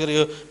होइन विशेष गरी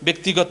यो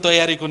व्यक्तिगत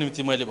तयारीको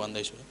निम्ति मैले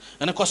भन्दैछु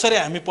होइन कसरी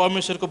हामी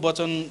परमेश्वरको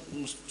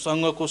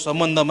वचनसँगको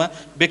सम्बन्धमा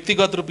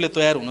व्यक्तिगत रूपले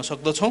तयार हुन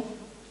सक्दछौँ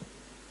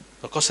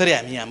र कसरी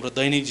हामी हाम्रो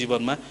दैनिक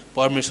जीवनमा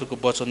परमेश्वरको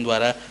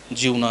वचनद्वारा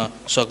जिउन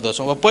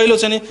सक्दछौँ अब पहिलो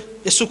चाहिँ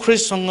येशू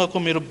ख्रीष्टसँगको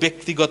मेरो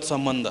व्यक्तिगत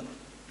सम्बन्ध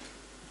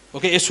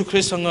ओके येशू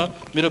ख्रीष्टसँग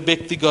मेरो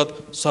व्यक्तिगत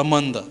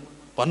सम्बन्ध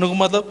भन्नुको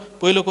मतलब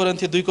पहिलो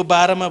कोरिन्थी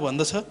 2:12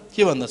 भन्दछ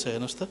के भन्दछ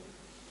हेर्नुहोस् त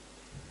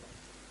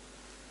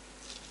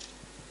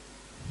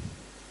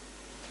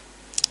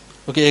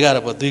ओके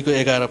 11 पद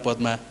 2:11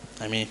 पदमा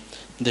हामी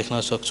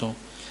देख्न सक्छौँ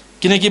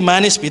किनकि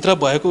मानिसभित्र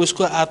भएको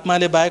उसको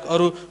आत्माले बाहेक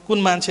अरू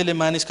कुन मान्छेले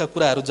मानिसका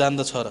कुराहरू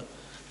जान्दछ र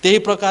त्यही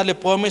प्रकारले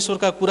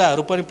परमेश्वरका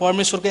कुराहरू पनि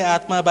परमेश्वरकै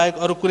आत्मा बाहेक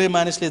अरू कुनै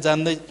मानिसले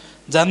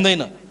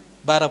जान्दैन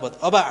 12 पद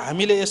अब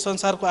हामीले यस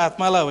संसारको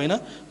आत्मालाई होइन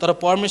तर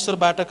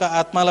परमेश्वरबाटका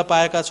आत्मालाई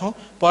पाएका छौँ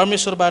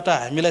परमेश्वरबाट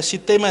हामीलाई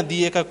सित्तैमा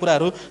दिएका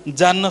कुराहरू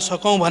जान्न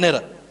सकौँ भनेर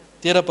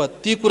 13 पद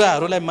ती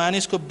कुराहरूलाई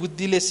मानिसको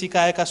बुद्धिले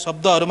सिकाएका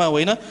शब्दहरूमा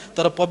होइन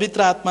तर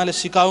पवित्र आत्माले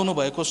सिकाउनु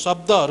भएको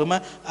शब्दहरूमा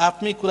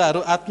आत्मिक कुराहरू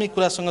आत्मिक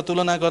कुरासँग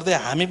तुलना गर्दै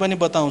हामी पनि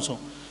बताउँछौँ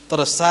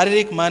तर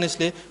शारीरिक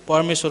मानिसले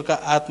परमेश्वरका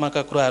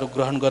आत्माका कुराहरू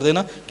ग्रहण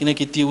गर्दैन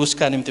किनकि ती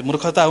उसका निम्ति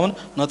मूर्खता हुन्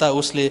न त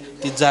उसले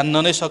ती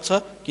जान्न नै सक्छ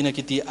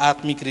किनकि ती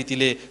आत्मिक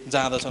रीतिले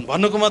जाँदछन्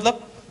भन्नुको मतलब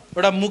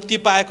एउटा मुक्ति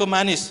पाएको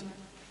मानिस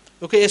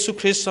ओके येशू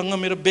ख्रीष्टसँग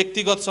मेरो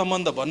व्यक्तिगत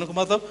सम्बन्ध भन्नुको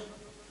मतलब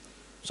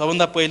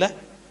सबभन्दा पहिला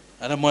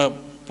होइन म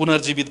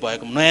पुनर्जीवित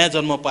भएको नयाँ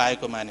जन्म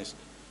पाएको मानिस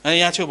अनि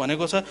यहाँ छेउ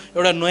भनेको छ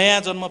एउटा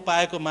नयाँ जन्म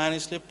पाएको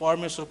मानिसले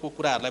परमेश्वरको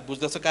कुराहरूलाई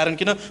बुझ्दछ कारण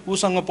किन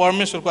उसँग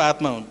परमेश्वरको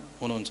आत्मा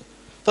हुनुहुन्छ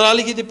तर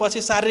अलिकति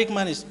पछि शारीरिक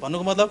मानिस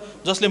भन्नुको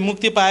मतलब जसले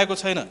मुक्ति पाएको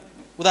छैन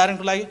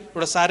उदाहरणको लागि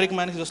एउटा शारीरिक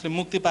मानिस जसले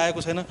मुक्ति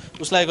पाएको छैन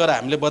उसलाई गएर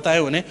हामीले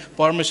बतायौँ भने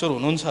परमेश्वर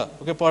हुनुहुन्छ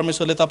ओके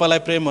परमेश्वरले तपाईँलाई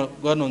प्रेम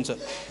गर्नुहुन्छ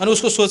अनि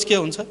उसको सोच के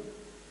हुन्छ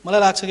मलाई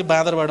लाग्छ कि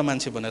बाँदरबाट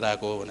मान्छे बनेर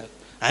आएको हो भनेर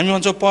हामी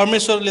भन्छौँ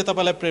परमेश्वरले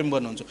तपाईँलाई प्रेम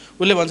गर्नुहुन्छ,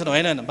 उसले भन्छन्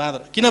होइन होइन बाँदर।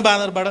 किन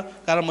बाँदरबाट?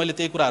 कारण मैले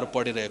त्यही कुराहरू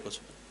पढिरहेको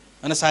छु।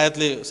 होइन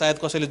सायद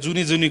कसैले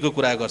जुनीको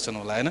कुरा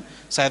गर्छन् होला, होइन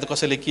सायद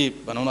कसैले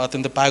के भनौँ न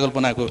अत्यन्त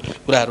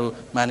पागलपनाको कुराहरू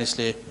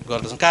मानिसले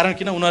गर्दछन्। कारण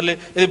किन? उनीहरूले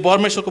यदि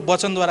परमेश्वरको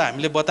वचनद्वारा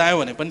हामीले बतायौँ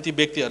भने पनि ती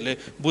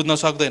व्यक्तिहरूले बुझ्न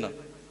सक्दैन।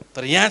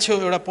 तर यहाँ छेउ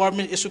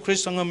एउटा येशू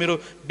ख्रीष्टसँग मेरो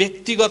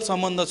व्यक्तिगत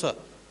सम्बन्ध छ।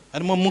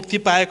 अनि म मुक्ति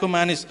पाएको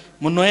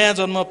मानिस, म नयाँ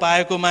जन्म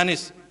पाएको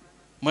मानिस,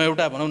 म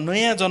एउटा भनौँ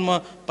नयाँ जन्म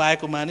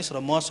पाएको मानिस, र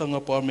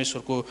मसँग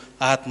परमेश्वरको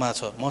आत्मा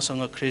छ,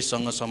 मसँग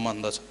ख्रीष्टसँग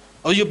सम्बन्ध छ।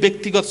 अब यो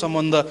व्यक्तिगत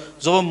सम्बन्ध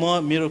जब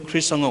मेरो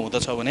ख्रीष्टसँग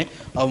हुँदछ भने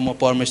अब म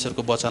परमेश्वरको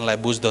वचनलाई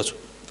बुझ्दछु।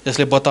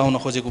 यसले बताउन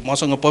खोजेको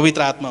मसँग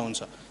पवित्र आत्मा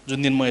हुन्छ। जुन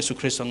दिन म येशू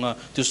ख्रीष्टसँग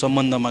त्यो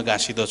सम्बन्धमा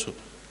गाँसिदछु,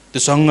 त्यो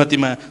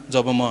सङ्गतिमा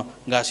जब म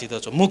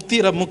गाँसिदछु,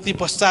 मुक्ति र मुक्ति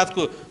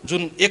पश्चातको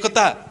जुन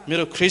एकता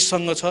मेरो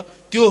ख्रीष्टसँग छ,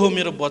 त्यो हो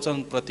मेरो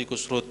वचनप्रतिको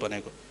स्रोत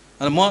भनेको।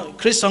 अनि म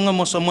ख्रीष्टसँग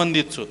म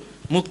सम्बन्धित छु।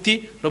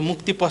 मुक्ति र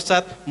मुक्ति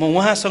पश्चात म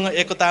उहाँसँग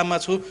एकतामा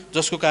छु,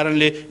 जसको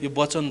कारणले यो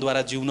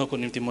वचनद्वारा जिउनको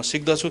निम्ति म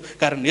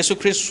सिक्दछु। कारण येशू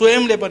ख्रीष्ट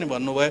स्वयंले पनि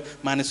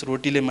भन्नुभयो, मानिस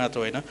रोटीले मात्र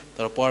होइन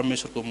तर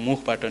परमेश्वरको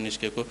मुखबाट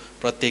निस्केको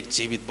प्रत्येक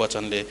जीवित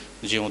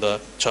वचनले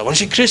जिउँदछ।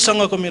 भनेपछि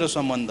ख्रीष्टसँगको मेरो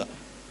सम्बन्ध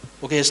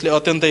ओके, यसले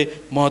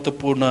अत्यन्तै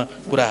महत्त्वपूर्ण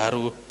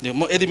कुराहरू।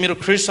 यदि मेरो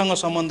ख्रीष्टसँग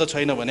सम्बन्ध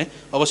छैन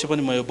भने अवश्य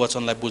पनि म यो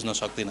वचनलाई बुझ्न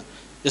सक्दिनँ,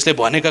 यसले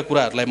भनेका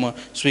कुराहरूलाई म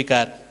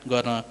स्वीकार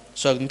गर्न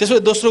सक्दिनँ। त्यसो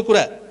दोस्रो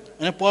कुरा,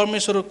 अनि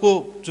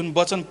परमेश्वरको जुन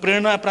वचन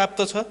प्रेरणा प्राप्त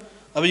छ,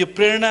 अब यो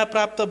प्रेरणा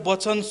प्राप्त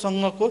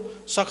वचनसँगको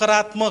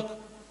सकारात्मक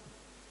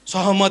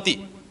सहमति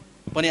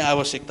पनि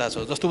आवश्यकता छ।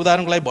 जस्तो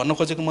उदाहरणको लागि भन्न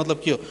खोजेको मतलब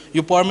के हो?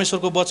 यो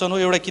परमेश्वरको वचन हो,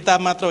 एउटा किताब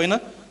मात्र होइन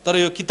तर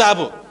यो किताब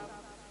हो।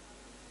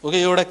 ओके,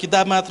 एउटा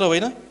किताब मात्र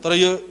होइन तर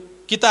यो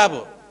किताब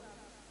हो।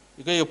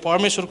 यो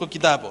परमेश्वरको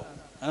किताब हो,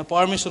 होइन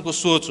परमेश्वरको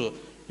सोच हो,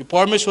 यो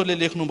परमेश्वरले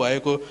लेख्नु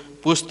भएको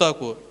पुस्तक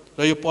हो,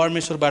 र यो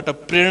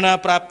परमेश्वरबाट प्रेरणा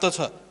प्राप्त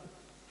छ।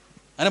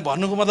 होइन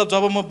भन्नुको मतलब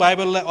जब म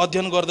बाइबललाई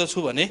अध्ययन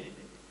गर्दछु भने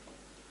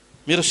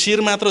मेरो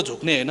शिर मात्र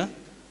झुक्ने होइन,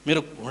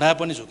 मेरो घुँडा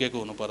पनि झुकेको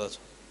हुनुपर्दछ।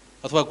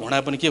 अथवा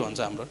घुँडा पनि के भन्छ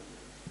हाम्रो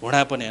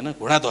घुँडा पनि होइन,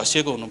 घुँडा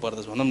धसिएको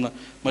हुनुपर्दछ भनौँ न,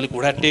 मैले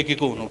घुँडा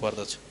टेकेको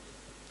हुनुपर्दछ।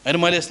 होइन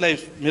मैले यसलाई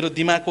मेरो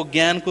दिमागको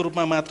ज्ञानको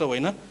रूपमा मात्र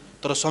होइन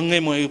तर सँगै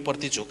म यो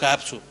प्रति झुकाव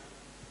छु।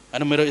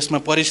 होइन मेरो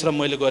यसमा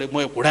परिश्रम मैले गरेँ,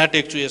 म घुँडा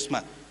टेक्छु यसमा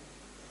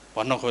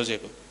भन्न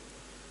खोजेको।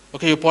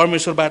 ओके, यो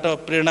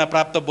परमेश्वरबाट प्रेरणा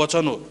प्राप्त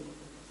वचन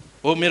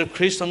हो मेरो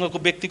ख्रीष्टसँगको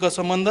व्यक्तिगत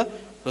सम्बन्ध।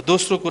 र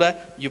दोस्रो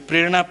कुरा, यो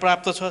प्रेरणा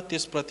प्राप्त छ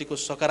त्यसप्रतिको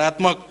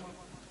सकारात्मक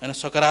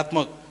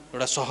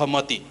एउटा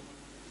सहमति,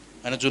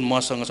 होइन जुन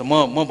मसँग छ।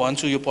 म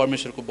भन्छु यो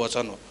परमेश्वरको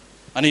वचन हो,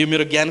 अनि यो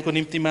मेरो ज्ञानको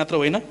निम्ति मात्र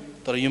होइन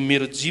तर यो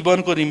मेरो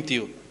जीवनको निम्ति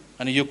हो।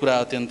 अनि यो कुरा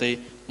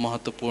अत्यन्तै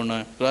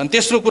महत्त्वपूर्ण। र अनि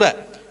तेस्रो कुरा,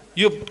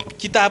 यो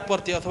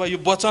किताबप्रति अथवा यो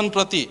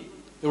वचनप्रति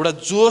एउटा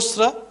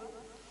जोस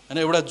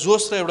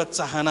र एउटा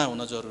चाहना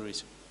हुन जरुरी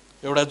छ।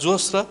 एउटा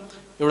जोस र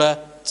एउटा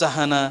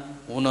चाहना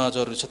हुन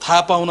जरुरी छ,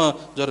 थाहा पाउन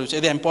जरुरी छ।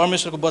 यदि हामी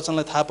परमेश्वरको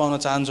वचनलाई थाहा पाउन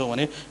चाहन्छौँ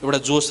भने एउटा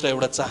जोस र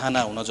एउटा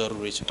चाहना हुन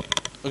जरुरी छ।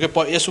 ओके,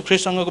 येशू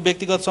ख्रीष्टसँगको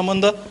व्यक्तिगत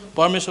सम्बन्ध,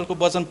 परमेश्वरको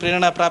वचन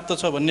प्रेरणा प्राप्त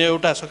छ भन्ने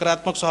एउटा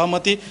सकारात्मक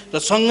सहमति, र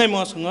सँगै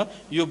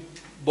मसँग यो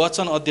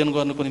वचन अध्ययन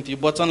गर्नुको निम्ति, यो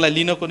वचनलाई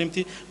लिनको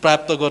निम्ति,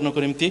 प्राप्त गर्नुको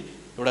निम्ति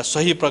एउटा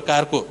सही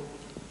प्रकारको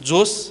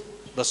जोस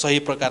र सही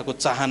प्रकारको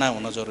चाहना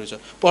हुन जरुरी छ।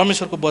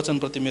 परमेश्वरको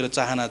वचनप्रति मेरो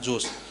चाहना,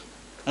 जोस।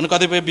 अनि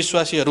कतिपय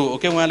विश्वासीहरू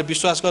ओके, उहाँले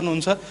विश्वास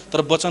गर्नुहुन्छ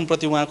तर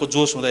वचनप्रति उहाँको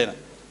जोस हुँदैन।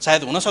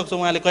 सायद हुनसक्छ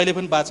उहाँले कहिले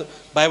पनि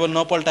बाइबल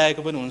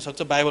नपल्टाएको पनि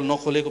हुनसक्छ, बाइबल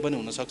नखोलेको पनि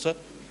हुनसक्छ,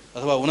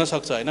 अथवा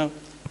हुनसक्छ होइन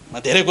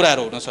धेरै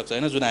कुराहरू हुनसक्छ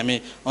होइन जुन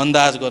हामी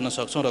अन्दाज गर्न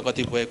सक्छौँ, र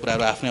कतिपय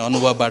कुराहरू आफ्नै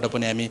अनुभवबाट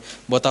पनि हामी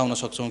बताउन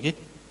सक्छौँ कि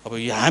अब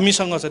यो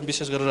हामीसँग चाहिँ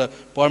विशेष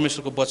गरेर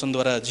परमेश्वरको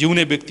वचनद्वारा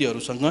जिउने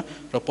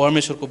व्यक्तिहरूसँग र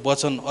परमेश्वरको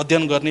वचन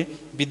अध्ययन गर्ने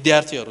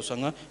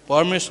विद्यार्थीहरूसँग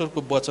परमेश्वरको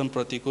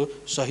वचनप्रतिको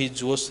सही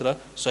जोस र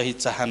सही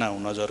चाहना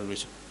हुन जरुरी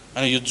छ।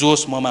 अनि यो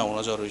जोस ममा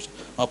हुन जरुरी छ।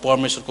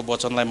 परमेश्वरको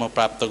वचनलाई म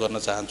प्राप्त गर्न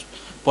चाहन्छु,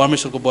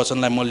 परमेश्वरको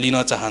वचनलाई म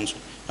लिन चाहन्छु,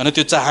 अनि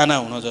त्यो चाहना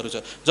हुन जरुरी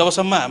छ।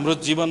 जबसम्म हाम्रो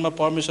जीवनमा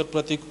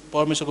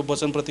परमेश्वरको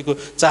वचनप्रतिको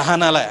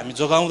चाहनालाई हामी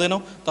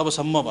जगाउँदैनौँ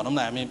तबसम्म भनौँ न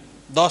हामी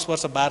 10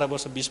 वर्ष 12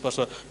 वर्ष 20 वर्ष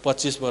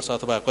 25 वर्ष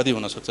अथवा कति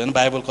हुनसक्छ होइन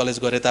बाइबल कलेज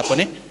गरे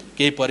तापनि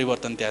केही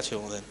परिवर्तन त्यहाँ चाहिँ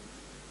हुँदैन।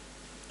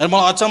 अनि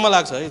मलाई अचम्म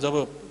लाग्छ है जब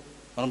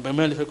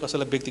मैले फेरि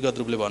कसैलाई व्यक्तिगत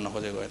रूपले भन्न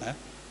खोजेको होइन,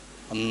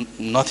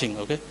 नथिङ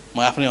ओके, म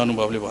आफ्नै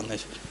अनुभवले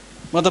भन्दैछु।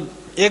 मतलब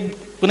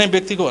कुनै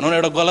व्यक्तिको भनौँ न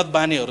एउटा गलत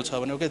बानीहरू छ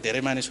भने ओके,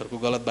 धेरै मानिसहरूको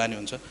गलत बानी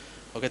हुन्छ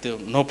ओके, त्यो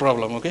नो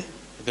प्रब्लम ओके,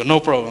 त्यो नो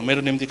प्रब्लम,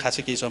 मेरो निम्ति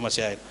खासै केही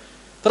समस्या आएन।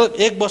 तर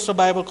 1 वर्ष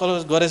बाइबल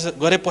कलेज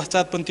गरे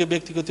पश्चात पनि त्यो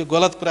व्यक्तिको त्यो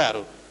गलत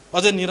कुराहरू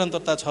अझै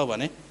निरन्तरता छ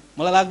भने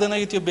मलाई लाग्दैन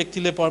कि त्यो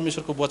व्यक्तिले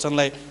परमेश्वरको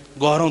वचनलाई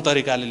गहरौँ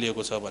तरिकाले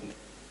लिएको छ भन्ने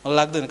मलाई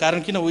लाग्दैन। कारण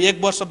किन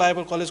 1 वर्ष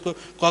बाइबल कलेजको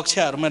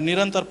कक्षाहरूमा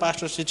निरन्तर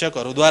पास्टर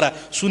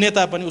शिक्षकहरूद्वारा सुने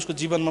तापनि उसको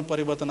जीवनमा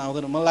परिवर्तन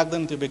आउँदैन। मलाई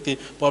लाग्दैन त्यो व्यक्ति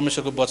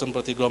परमेश्वरको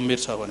वचनप्रति गम्भीर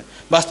छ भने।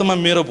 वास्तवमा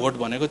मेरो भोट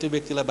भनेको त्यो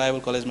व्यक्तिलाई बाइबल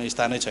कलेजमा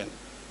स्थानै छैन।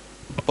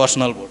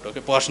 Personal vote okay,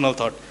 personal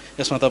thought,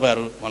 यसमा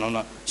तपाईँहरू भनौँ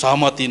न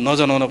सहमति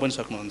नजनाउन पनि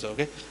सक्नुहुन्छ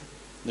ओके,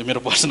 यो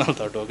मेरो पर्सनल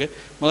थट हो ओके।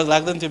 मलाई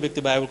लाग्दैन त्यो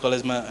व्यक्ति बाइबल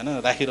कलेजमा होइन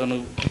राखिरहनु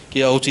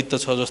के औचित्य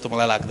छ जस्तो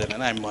मलाई लाग्दैन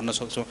होइन। हामी भन्न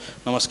सक्छौँ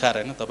नमस्कार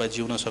होइन तपाईँ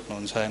जिउन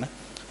सक्नुहुन्छ होइन,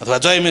 अथवा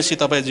जय मेसी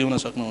तपाईँ जिउन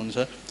सक्नुहुन्छ,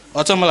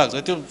 अचम्म लाग्छ।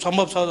 त्यो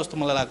सम्भव छ जस्तो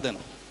मलाई लाग्दैन।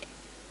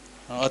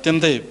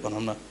 अत्यन्तै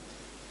भनौँ न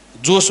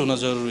जोस हुन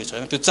जरुरी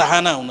छ, त्यो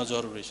चाहना हुन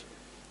जरुरी छ।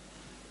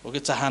 ओके,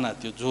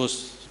 चाहना, त्यो जोस,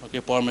 ओके,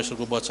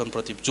 परमेश्वरको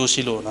वचनप्रति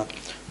जोसिलो हुन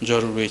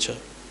जरुरी छ।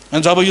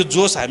 अनि जब यो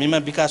जोस हामीमा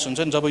विकास हुन्छ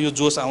नि, जब यो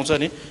जोस आउँछ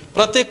नि,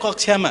 प्रत्येक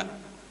कक्षामा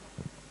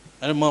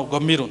होइन म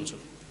गम्भीर हुन्छु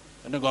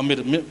होइन, गम्भीर।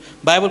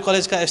 बाइबल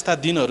कलेजका यस्ता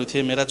दिनहरू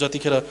थिए मेरा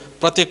जतिखेर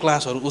प्रत्येक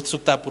क्लासहरू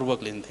उत्सुकतापूर्वक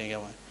लिन्थेँ क्या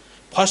उहाँ।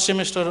 फर्स्ट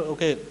सेमेस्टर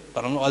ओके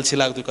भनौँ न अल्छी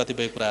लाग्थ्यो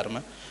कतिपय कुराहरूमा,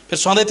 फेरि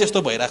सधैँ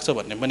त्यस्तो भइरहेको छ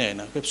भन्ने पनि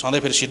होइन, सधैँ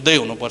फेरि सिद्धै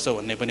हुनुपर्छ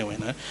भन्ने पनि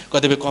होइन।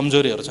 कतिपय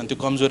कमजोरीहरू छन्, त्यो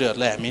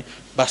कमजोरीहरूलाई हामी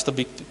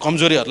वास्तविक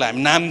कमजोरीहरूलाई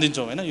हामी नाम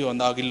दिन्छौँ होइन।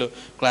 योभन्दा अघिल्लो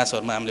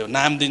क्लासहरूमा हामीले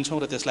नाम दिन्छौँ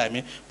र त्यसलाई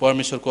हामी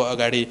परमेश्वरको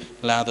अगाडि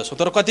लाँदछौँ।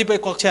 तर कतिपय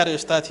कक्षाहरू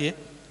यस्ता थिए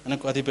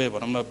होइन, कतिपय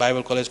भनौँ न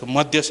बाइबल कलेजको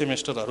मध्य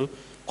सेमेस्टरहरू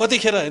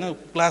कतिखेर होइन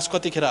क्लास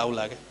कतिखेर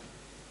आउला क्या,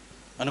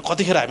 अनि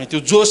कतिखेर हामी त्यो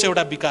जोस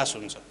एउटा विकास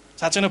हुन्छ।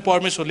 साँच्चै नै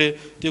परमेश्वरले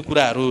त्यो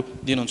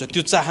कुराहरू दिनुहुन्छ,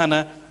 त्यो चाहना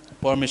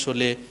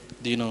परमेश्वरले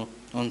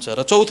दिनुहुन्छ।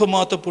 र चौथो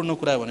महत्त्वपूर्ण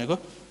कुरा भनेको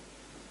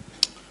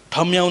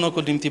ठम्याउनको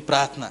निम्ति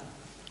प्रार्थना।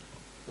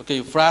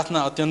 ओके, प्रार्थना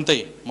अत्यन्तै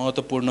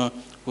महत्त्वपूर्ण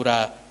कुरा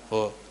हो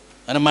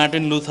होइन।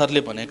 मार्टिन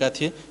लुथरले भनेका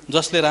थिए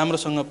जसले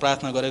राम्रोसँग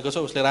प्रार्थना गरेको छ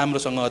उसले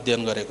राम्रोसँग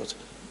अध्ययन गरेको छ।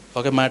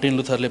 ओके, मार्टिन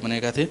लुथरले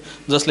भनेका थिए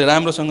जसले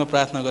राम्रोसँग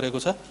प्रार्थना गरेको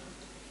छ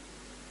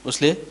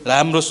उसले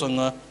राम्रोसँग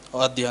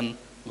अध्ययन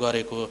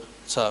गरेको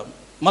छ।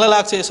 मलाई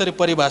लाग्छ यसरी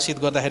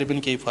परिभाषित गर्दाखेरि पनि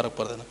केही फरक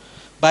पर्दैन।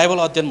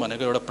 बाइबल अध्ययन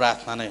भनेको एउटा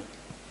प्रार्थना नै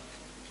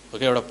हो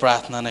कि, एउटा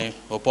प्रार्थना नै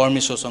हो।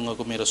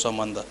 परमेश्वरसँगको मेरो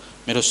सम्बन्ध,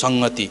 मेरो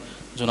सङ्गति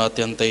जुन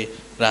अत्यन्तै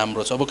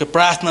राम्रो छ। अब के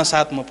प्रार्थना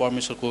साथ म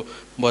परमेश्वरको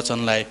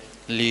वचनलाई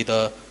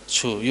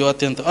लिँदछु, यो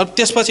अत्यन्त। अब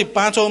त्यसपछि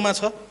पाँचौँमा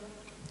छ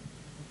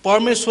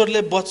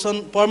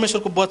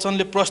परमेश्वरको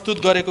वचनले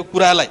प्रस्तुत गरेको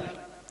कुरालाई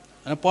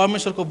होइन,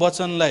 परमेश्वरको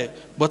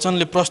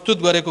वचनले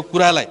प्रस्तुत गरेको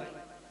कुरालाई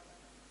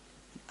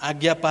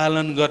आज्ञा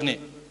पालन गर्ने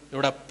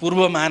एउटा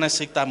पूर्व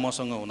मानसिकता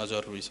मसँग हुन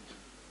जरुरी छ,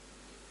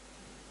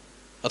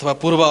 अथवा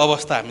पूर्व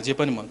अवस्था हामी जे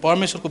पनि भन्छौँ।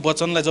 परमेश्वरको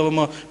वचनलाई जब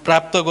म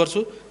प्राप्त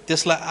गर्छु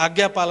त्यसलाई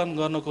आज्ञा पालन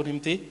गर्नको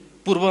निम्ति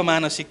पूर्व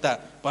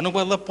मानसिकता भन्नुको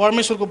मतलब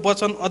परमेश्वरको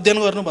वचन अध्ययन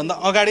गर्नुभन्दा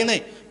अगाडि नै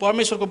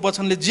परमेश्वरको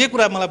वचनले जे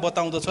कुरा मलाई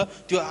बताउँदछ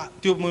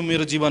त्यो म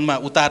मेरो जीवनमा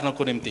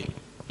उतार्नको निम्ति,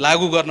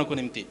 लागू गर्नको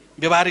निम्ति,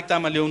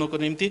 व्यवहारिकतामा ल्याउनको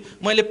निम्ति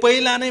मैले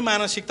पहिला नै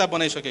मानसिकता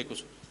बनाइसकेको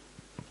छु।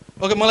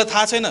 ओके, मलाई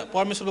थाहा छैन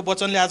परमेश्वरको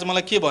वचनले आज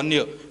मलाई के भन्ने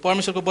हो,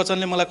 परमेश्वरको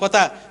वचनले मलाई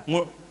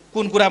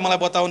कुन कुरा मलाई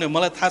बताउने हो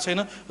मलाई थाहा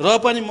छैन, र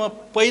पनि म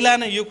पहिला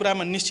नै यो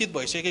कुरामा निश्चित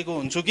भइसकेको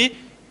हुन्छु कि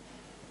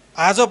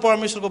आज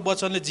परमेश्वरको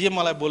वचनले जे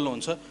मलाई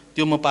बोल्नुहुन्छ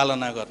त्यो म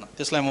पालना गर्न,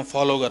 त्यसलाई म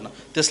फलो गर्न,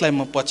 त्यसलाई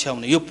म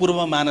पछ्याउने, यो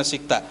पूर्व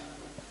मानसिकता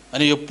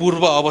अनि यो पूर्व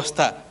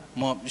अवस्था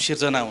म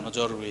सिर्जना हुन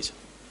जरुरी छ।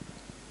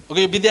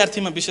 ओके, यो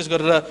विद्यार्थीमा विशेष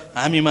गरेर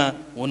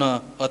हामीमा हुन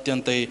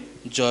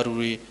अत्यन्तै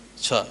जरुरी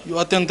छ। यो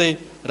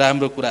अत्यन्तै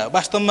राम्रो कुरा हो।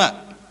 वास्तवमा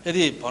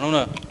यदि भनौँ न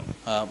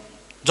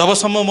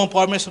जबसम्म म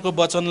परमेश्वरको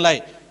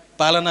वचनलाई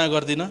पालना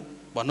गर्दिनँ,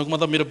 भन्नुको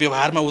मतलब मेरो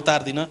व्यवहारमा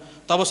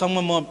उतार्दिनँ, तबसम्म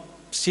म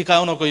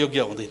सिकाउनको योग्य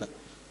हुँदिनँ।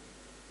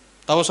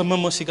 तबसम्म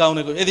म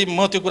सिकाउनेको, यदि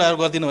म त्यो कुराहरू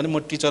गर्दिनँ भने म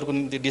टिचरको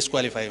निम्ति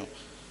डिस्क्वालिफाई हुँ।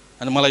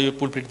 अनि मलाई यो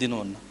पुलपिट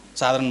दिनुहुन्न,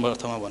 साधारण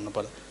अर्थमा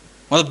भन्नुपर्दा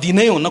मतलब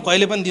दिनै हुन्न,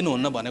 कहिले पनि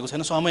दिनुहुन्न भनेको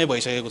छैन, समय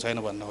भइसकेको छैन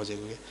भन्न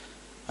खोजेको कि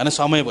होइन,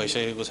 समय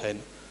भइसकेको छैन।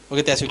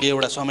 ओके, त्यसपछि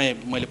एउटा समय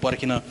मैले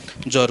पर्खिन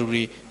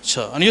जरुरी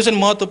छ। अनि यो चाहिँ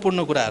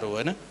महत्त्वपूर्ण कुराहरू हो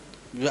होइन,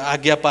 यो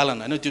आज्ञा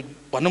पालन होइन। त्यो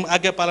भनौँ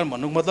आज्ञा पालन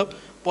भन्नुको मतलब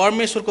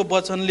परमेश्वरको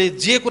वचनले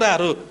जे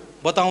कुराहरू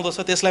बताउँदछ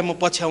त्यसलाई म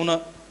पछ्याउन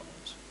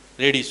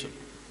रेडी छु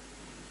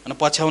अनि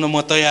पछ्याउन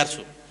म तयार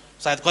छु।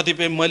 सायद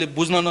कतिपय मैले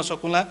बुझ्न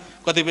नसकुँला,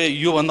 कतिपय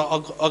योभन्दा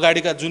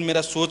अगाडिका जुन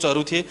मेरा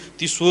सोचहरू थिए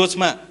ती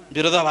सोचमा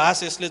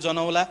विरोधाभास यसले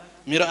जनाउला,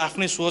 मेरो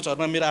आफ्नै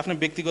सोचहरूमा, मेरो आफ्नै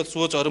व्यक्तिगत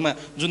सोचहरूमा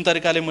जुन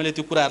तरिकाले मैले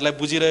त्यो कुराहरूलाई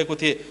बुझिरहेको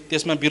थिएँ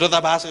त्यसमा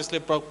विरोधाभास यसले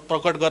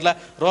प्रकट गर्ला,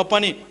 र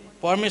पनि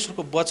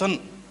परमेश्वरको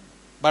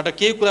वचनबाट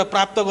केही कुरा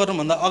प्राप्त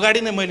गर्नुभन्दा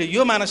अगाडि नै मैले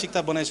यो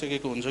मानसिकता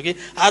बनाइसकेको हुन्छु कि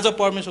आज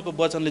परमेश्वरको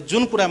वचनले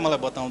जुन कुरा मलाई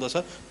बताउँदछ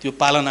त्यो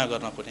पालना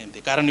गर्नको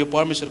निम्ति, कारण यो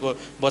परमेश्वरको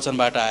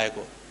वचनबाट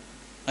आएको।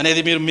 अनि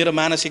यदि मेरो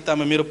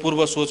मानसिकतामा, मेरो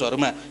पूर्व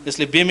सोचहरूमा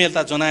यसले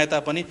बेमेलता जनाए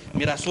तापनि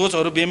मेरा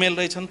सोचहरू बेमेल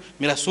रहेछन्,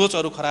 मेरा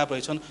सोचहरू खराब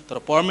रहेछन्, तर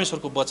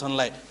परमेश्वरको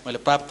वचनलाई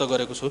मैले प्राप्त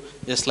गरेको छु,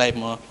 यसलाई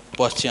म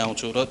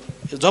पछ्याउँछु। र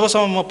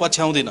जबसम्म म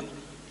पछ्याउँदिनँ,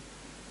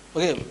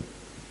 ओके,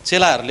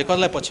 चेलाहरूले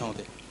कसलाई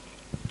पछ्याउँथे?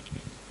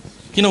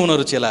 किन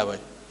उनीहरू चेला भए?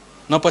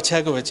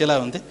 नपछ्याएको भए चेला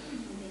हुन्थे?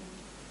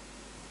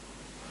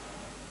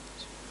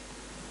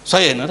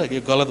 सही होइन र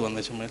कि गलत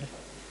भन्दैछु मैले?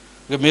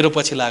 मेरो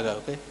पछि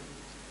लाग, ओके,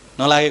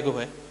 नलागेको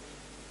भए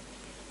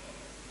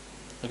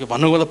ओके,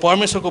 भन्नुको मतलब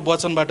परमेश्वरको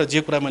वचनबाट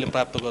जे कुरा मैले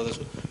प्राप्त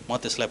गर्दछु म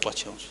त्यसलाई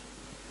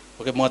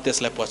पछ्याउँछु। ओके, म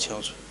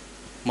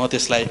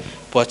त्यसलाई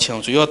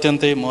पछ्याउँछु। यो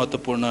अत्यन्तै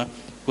महत्त्वपूर्ण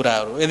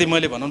कुराहरू। यदि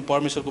मैले भनौँ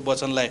परमेश्वरको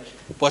वचनलाई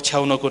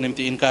पछ्याउनको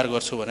निम्ति इन्कार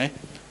गर्छु भने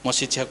म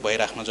शिक्षक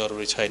भइराख्न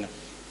जरुरी छैन।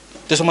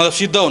 त्यसो मतलब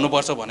सिद्ध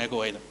हुनुपर्छ भनेको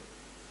होइन,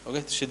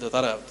 ओके, सिद्ध,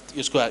 तर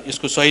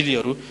यसको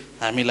शैलीहरू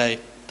हामीलाई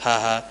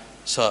थाहा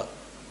छ।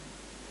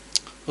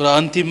 र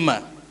अन्तिममा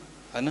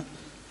होइन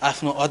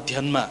आफ्नो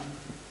अध्ययनमा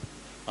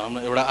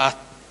भनौँ न एउटा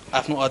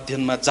आफ्नो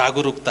अध्ययनमा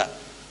जागरुकता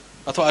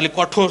अथवा अलिक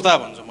कठोरता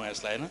भन्छु म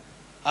यसलाई होइन,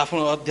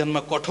 आफ्नो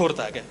अध्ययनमा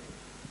कठोरता क्या,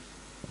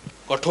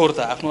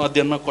 कठोरता, आफ्नो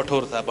अध्ययनमा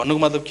कठोरता भन्नुको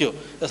मतलब के हो?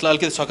 यसलाई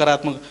अलिकति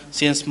सकारात्मक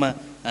सेन्समा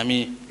हामी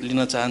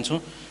लिन चाहन्छौँ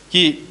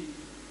कि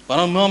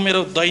भनौँ म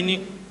मेरो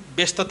दैनिक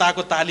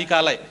व्यस्तताको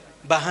तालिकालाई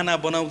बाहना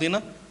बनाउँदिनँ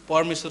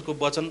परमेश्वरको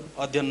वचन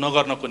अध्ययन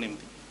नगर्नको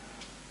निम्ति।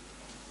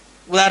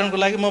 उदाहरणको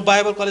लागि म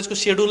बाइबल कलेजको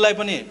सेड्युललाई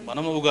पनि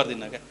भनौँ उ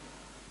गर्दिनँ क्या,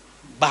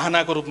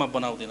 बाहनाको रूपमा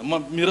बनाउँदिनँ।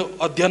 म मेरो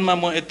अध्ययनमा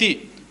म यति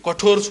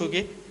कठोर छु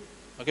कि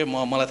ओके,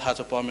 मलाई थाहा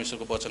छ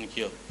परमेश्वरको वचन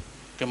के हो,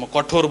 कि म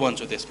कठोर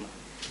बन्छु त्यसमा।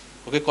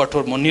 ओके,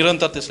 कठोर, म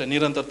निरन्तर त्यसलाई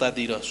निरन्तरता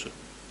दिइरहन्छु।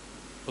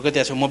 ओके,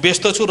 त्यसो म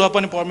व्यस्त छु र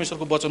पनि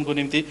परमेश्वरको वचनको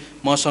निम्ति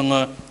मसँग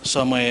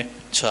समय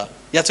छ।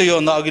 या चाहिँ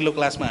योभन्दा अघिल्लो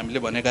क्लासमा हामीले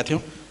भनेका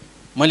थियौँ,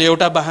 मैले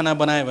एउटा बाहना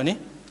बनाएँ भने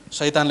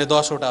शैतानले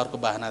 10 वटा अर्को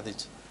बाहना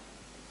दिन्छ।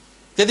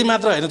 त्यति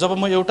मात्र होइन, जब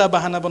म एउटा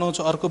बाहना बनाउँछु,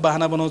 अर्को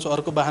बाहना बनाउँछु,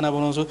 अर्को बाहना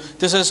बनाउँछु,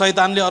 त्यसरी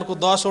शैतानले अर्को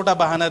 10 वटा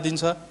बाहना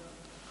दिन्छ।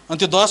 अनि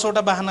त्यो 10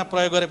 वटा बाहना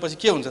प्रयोग गरेपछि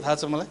के हुन्छ थाहा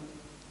छ मलाई?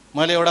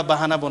 मैले एउटा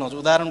बाहना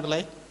बनाउँछु, उदाहरणको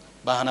लागि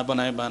बाहना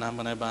बनाएँ,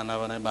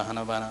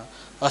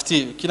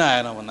 अस्ति किन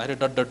आएन भन्दाखेरि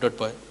डट डट डट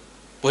भयो,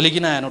 भोलि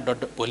किन आएन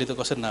डट डट, भोलि त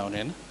कसरी नआउने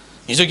होइन,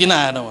 हिजो किन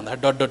आएन भन्दाखेरि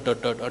dot dot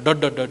dot dot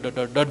dot dot dot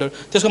dot dot dot.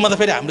 त्यसको मतलब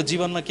फेरि हाम्रो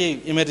जीवनमा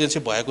केही इमर्जेन्सी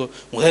भएको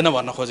हुँदैन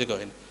भन्न खोजेको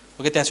होइन।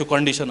 ओके, त्यहाँ चाहिँ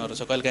कन्डिसनहरू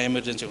छ, कहिलेकाहीँ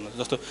इमर्जेन्सी हुनुहुन्छ,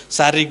 जस्तो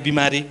शारीरिक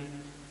बिमारी।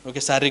 ओके,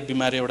 शारीरिक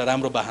बिमारी एउटा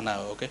राम्रो बाहना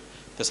हो। ओके,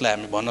 त्यसलाई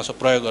हामी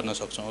प्रयोग गर्न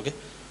सक्छौँ। ओके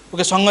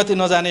ओके, सङ्गति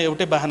नजाने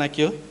एउटै बाहना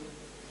के हो?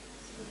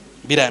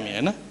 बिरामी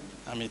होइन,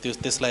 हामी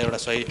त्यसलाई एउटा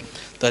सही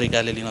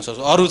तरिकाले लिन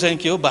सक्छौँ। अरू चाहिँ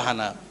के हो?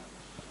 बाहना।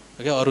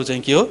 ओके, अरू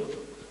चाहिँ के हो?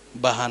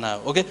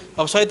 बाहना। ओके,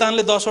 अब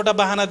शैतानले 10 वटा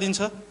बाहना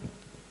दिन्छ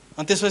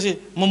अनि त्यसपछि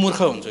म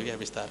मूर्ख हुन्छु क्या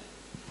बिस्तारै।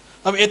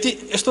 अब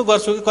यस्तो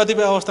गर्छु कि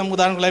कतिपय अवस्थामा,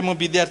 उदाहरणको लागि म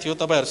विद्यार्थी हो,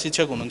 तपाईँहरू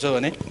शिक्षक हुनुहुन्छ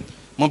भने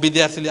म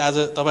विद्यार्थीले आज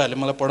तपाईँहरूले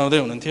मलाई पढाउँदै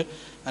हुनुहुन्थ्यो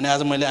अनि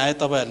आज मैले आएँ,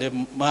 तपाईँहरूले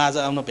म आज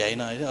आउन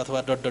भ्याइनँ होइन, अथवा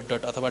डट डट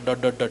डट अथवा डट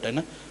डट डट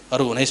होइन,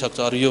 अरू हुनैसक्छ,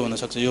 अरू यो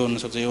हुनसक्छ, यो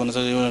हुनसक्छ, यो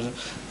हुनसक्छ, यो हुनसक्छ,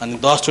 अनि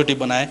 10 चोटि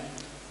बनाएँ।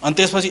 अनि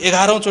त्यसपछि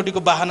 11औँ चोटिको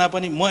बाहना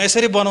पनि म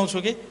यसरी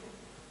बनाउँछु कि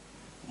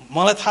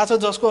मलाई थाहा छ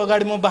जसको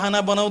अगाडि म बाहना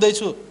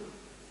बनाउँदैछु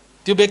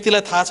त्यो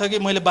व्यक्तिलाई थाहा छ कि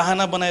मैले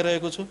बाहना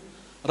बनाइरहेको छु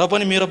र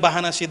पनि मेरो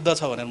बाहना सिद्ध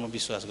छ भनेर म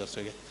विश्वास गर्छु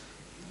क्या।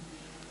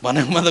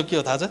 भनेको मतलब के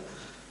हो थाहा छ?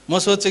 म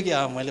सोध्छु कि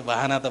मैले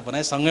बाहना त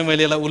बनाएँ, सँगै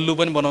मैले यसलाई उल्लु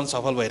पनि बनाउन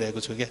सफल भइरहेको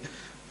छु क्या,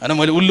 होइन,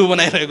 मैले उल्लु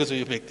बनाइरहेको छु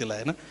यो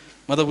व्यक्तिलाई होइन।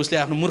 मतलब उसले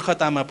आफ्नो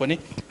मूर्खतामा पनि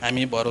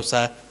हामी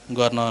भरोसा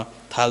गर्न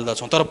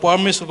थाल्दछौँ। तर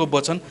परमेश्वरको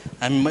वचन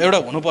हामी एउटा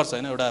हुनुपर्छ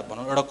होइन, एउटा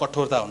भनौँ एउटा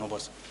कठोरता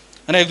हुनुपर्छ।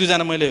 अनि 1-2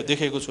 जना मैले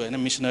देखेको छु होइन,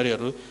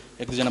 मिसनरीहरू,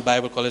 1-2 जना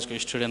बाइबल कलेजको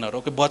स्टुडेन्टहरू।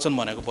 ओके, वचन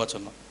भनेको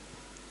वचन हो।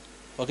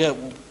 ओके,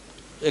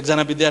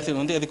 एकजना विद्यार्थी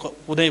हुनुहुन्थ्यो, यदि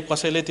कुनै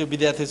कसैले त्यो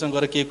विद्यार्थीसँग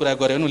गएर केही कुरा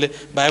गर्यो भने उसले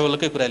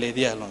बाइबलकै कुरा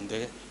ल्याइदिइहाल्नुहुन्थ्यो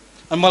क्या।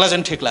 अनि मलाई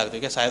चाहिँ ठिक लाग्थ्यो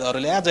क्या, सायद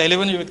अरूले जहिले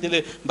पनि यो व्यक्तिले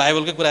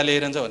बाइबलकै कुरा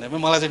ल्याइरहन्छ भने पनि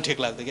मलाई चाहिँ ठिक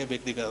लाग्थ्यो क्या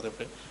व्यक्तिगत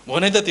रूपले। हो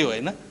नै त त्यो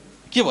होइन,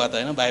 के भयो त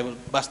होइन, बाइबल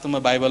वास्तवमा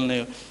बाइबल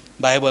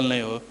नै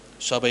हो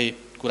सबै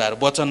कुराहरू,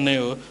 वचन नै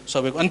हो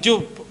सबैको। अनि त्यो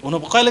हुनु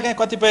कहिलेकाहीँ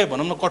कतिपय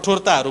भनौँ न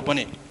कठोरताहरू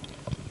पनि,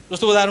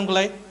 जस्तो उदाहरणको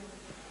लागि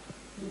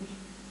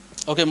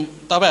ओके,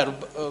 तपाईँहरू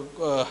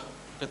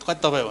कति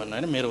तपाईँ भन्नु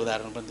होइन, मेरो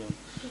उदाहरण पनि दिउँ।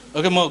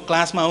 ओके, म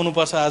क्लासमा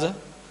आउनुपर्छ आज,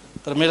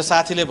 तर मेरो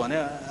साथीले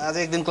भन्यो आज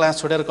एक दिन क्लास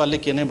छोडेर कसले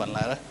के नै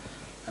भन्ला र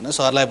होइन,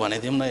 सरलाई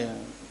भनिदिउँ न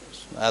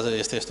आज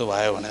यस्तो यस्तो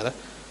भयो भनेर,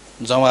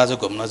 जाउँ आज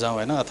घुम्न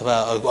जाउँ होइन,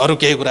 अथवा अरू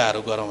केही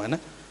कुराहरू गरौँ होइन,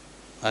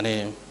 अनि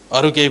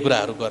अरू केही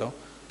कुराहरू गरौँ।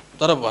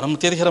 तर भनौँ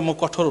त्यतिखेर म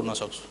कठोर हुन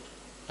सक्छु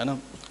होइन,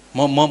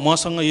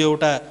 मसँग यो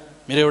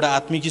मेरो एउटा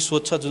आत्मिकी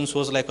सोच छ जुन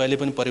सोचलाई कहिले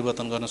पनि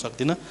परिवर्तन गर्न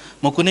सक्दिनँ।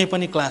 म कुनै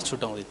पनि क्लास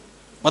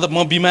छुटाउँदिनँ। मतलब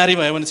म बिमारी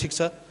भयो भने ठिक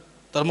छ,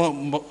 तर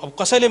अब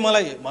कसैले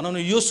मलाई भनौँ न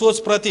यो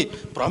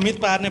सोचप्रति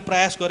भ्रमित पार्ने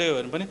प्रयास गर्यो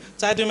भने पनि,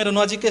 चाहे त्यो मेरो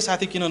नजिकै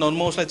साथी किन नहुन्,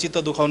 म उसलाई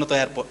चित्त दुखाउन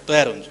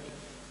तयार हुन्छु।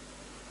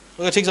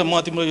 ओके, ठिक छ, म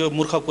तिम्रो यो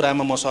मूर्ख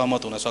कुरामा म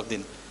सहमत हुन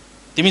सक्दिनँ,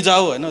 तिमी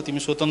जाऊ होइन, तिमी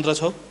स्वतन्त्र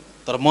छौ।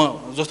 तर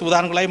म जस्तो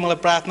उदाहरणको लागि मलाई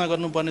प्रार्थना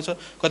गर्नुपर्ने छ,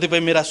 कतिपय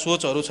मेरा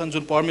सोचहरू छन्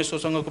जुन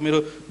परमेश्वरसँगको मेरो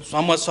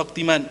समझ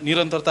शक्तिमा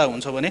निरन्तरता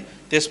हुन्छ भने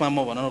त्यसमा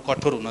म भनौँ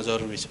कठोर हुन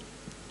जरुरी छ।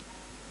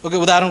 ओके,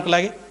 उदाहरणको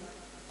लागि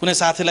कुनै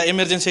साथीलाई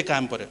इमर्जेन्सी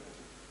काम पर्यो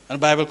अनि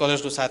बाइबल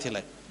कलेजको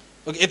साथीलाई,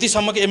 ओके,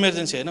 यतिसम्मको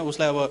इमर्जेन्सी होइन,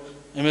 उसलाई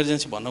अब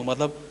इमर्जेन्सी भन्नुको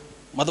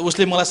मतलब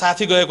उसले मलाई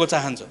साथी गएको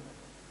चाहन्छ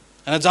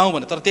होइन, जाउँ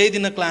भने, तर त्यही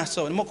दिन क्लास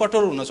छ भने म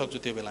कठोर हुन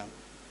सक्छु त्यो बेलामा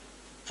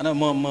होइन।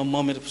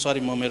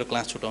 म मेरो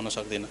क्लास छुटाउन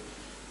सक्दिनँ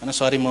होइन,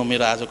 सरी म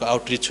मेरो आजको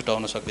आउटरिच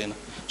छुटाउन सक्दिनँ,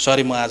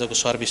 सरी म आजको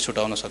सर्भिस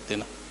छुटाउन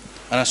सक्दिनँ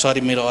होइन,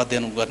 सरी मेरो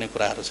अध्ययन गर्ने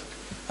कुराहरू छ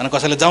होइन।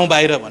 कसैले जाउँ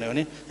बाहिर भन्यो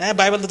भने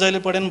बाइबल त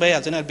जहिले पढे पनि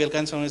भइहाल्छ नि,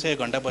 बेलुका समय छ,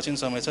 1 घन्टा पछि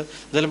समय छ,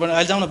 जहिले पनि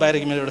अहिले जाउँ न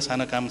बाहिर, मेरो एउटा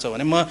सानो काम छ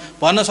भने म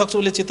भन्न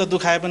सक्छु। उसले चित्त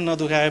दुखाए पनि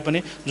नदुखाए पनि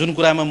जुन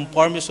कुरामा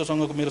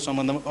परमेश्वरसँगको मेरो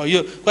सम्बन्धमा यो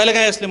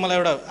कहिलेकाहीँ यसले मलाई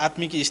एउटा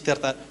आत्मिक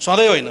स्थिरता,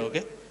 सधैँ होइन हो कि,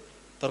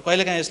 तर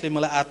कहिलेकाहीँ यसले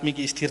मलाई आत्मिक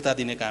स्थिरता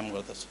दिने काम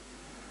गर्दछ।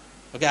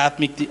 ओके,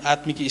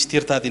 आत्मिक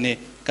स्थिरता दिने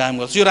काम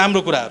गर्छ। यो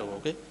राम्रो कुराहरू हो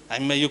कि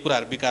हामीमा यो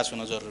कुराहरू विकास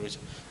हुन जरुरी छ।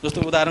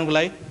 जस्तो उदाहरणको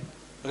लागि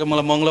ओके,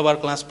 मलाई मङ्गलबार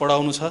क्लास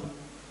पढाउनु छ,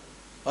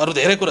 अरू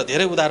धेरै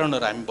उदाहरणहरू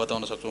हामी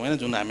बताउन सक्छौँ होइन,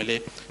 जुन हामीले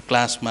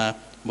क्लासमा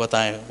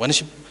बतायौँ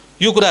भनेपछि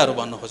यो कुराहरू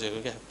भन्न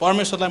खोजेको क्या।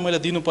 परमेश्वरलाई मैले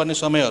दिनुपर्ने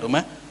समयहरूमा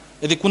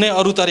यदि कुनै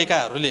अरू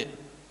तरिकाहरूले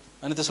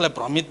अनि त्यसलाई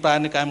भ्रमित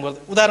पार्ने काम गर्दा,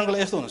 उदाहरणको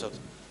लागि यस्तो हुनसक्छ,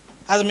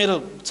 आज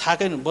मेरो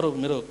छाकै बरु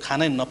मेरो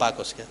खानै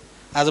नपाकोस् क्या,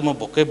 आज म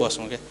भोकै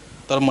बसौँ क्या,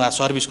 तर म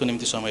सर्भिसको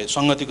निम्ति समय,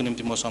 सङ्गतिको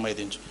निम्ति म समय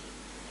दिन्छु।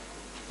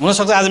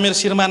 हुनसक्छ आज मेरो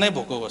शिरमा नै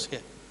भोको होस् क्या,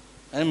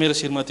 होइन, मेरो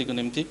श्रीमतीको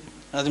निम्ति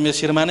आज मेरो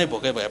शिरमा नै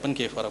भोकै भए पनि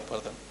केही फरक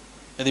पर्दैन,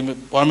 यदि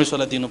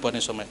परमेश्वरलाई दिनुपर्ने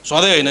समय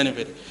सधैँ होइन नि।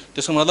 फेरि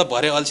त्यसको मतलब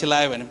भरे अल्छी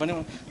लाग्यो भने पनि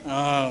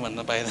भन्न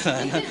पाइँदैन,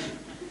 होइन।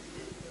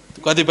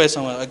 कतिपय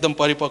समय एकदम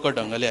परिपक्व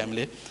ढङ्गले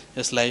हामीले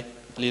यसलाई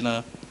लिन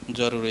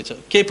जरुरी छ।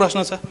 केही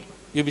प्रश्न छ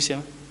यो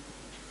विषयमा?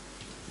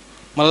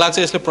 मलाई लाग्छ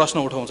यसले प्रश्न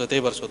उठाउँछ,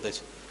 त्यही भएर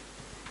सोध्दैछु।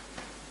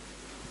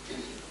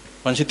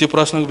 भनेपछि त्यो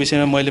प्रश्नको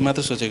विषयमा मैले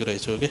मात्र सोचेको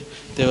रहेछु, ओके,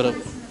 त्यही भएर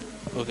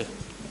ओके।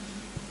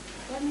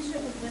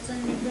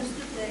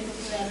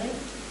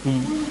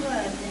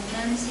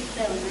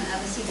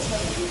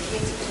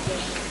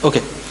 ओके,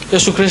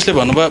 यसु ख्रीष्टले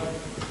भन्नुभयो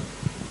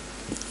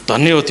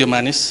धन्य हो त्यो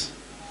मानिस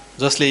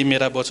जसले यी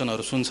मेरा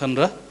वचनहरू सुन्छन्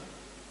र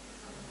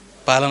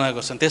पालना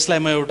गर्छन्। त्यसलाई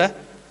म एउटा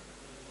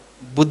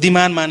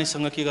बुद्धिमान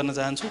मानिससँग के गर्न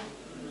चाहन्छु?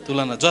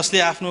 तुलना। जसले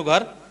आफ्नो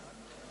घर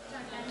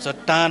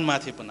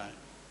चट्टानमाथि बनायो।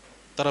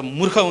 तर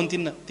मूर्ख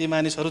हुन्थिन् ती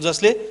मानिसहरू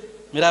जसले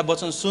मेरा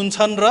वचन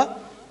सुन्छन् र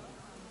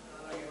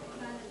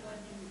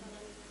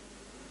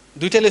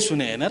दुईटैले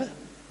सुने, होइन र?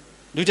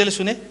 दुईटैले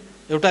सुने,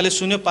 एउटाले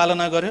सुन्यो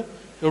पालना गर्यो,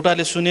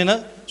 एउटाले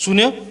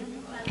सुन्यो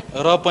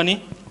र पनि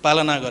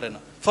पालना गरेन।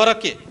 फरक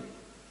के?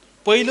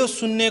 पहिलो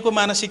सुन्नेको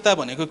मानसिकता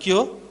भनेको के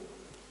हो?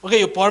 ओके,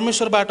 यो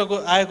परमेश्वरबाटको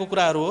आएको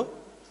कुराहरू हो।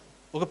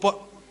 ओके,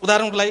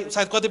 उदाहरणको लागि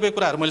सायद कतिपय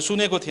कुराहरू मैले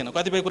सुनेको थिएन,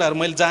 कतिपय कुराहरू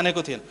मैले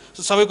जानेको थिएन।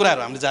 सबै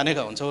कुराहरू हामीले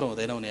जानेका हुन्छौँ र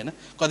हुँदैनौँ नि, होइन।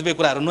 कतिपय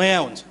कुराहरू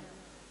नयाँ हुन्छ।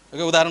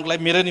 ओके, उदाहरणको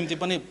लागि मेरो निम्ति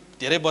पनि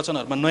धेरै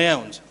वचनहरूमा नयाँ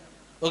हुन्छ।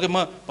 ओके,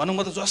 म भनौँ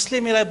म त जसले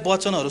मेरा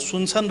वचनहरू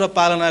सुन्छन् र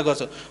पालना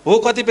गर्छन् हो।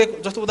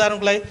 कतिपय जस्तो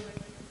उदाहरणको लागि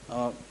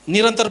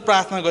निरन्तर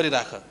प्रार्थना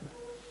गरिराख,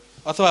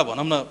 अथवा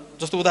भनौँ न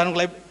जस्तो उदाहरणको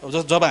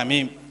लागि जब हामी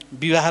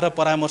विवाह र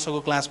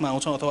परामर्शको क्लासमा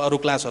आउँछौँ अथवा अरू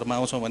क्लासहरूमा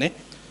आउँछौँ भने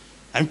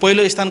हामी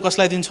पहिलो स्थान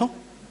कसलाई दिन्छौँ?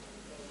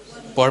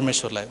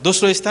 परमेश्वरलाई।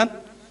 दोस्रो स्थान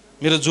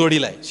मेरो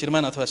जोडीलाई,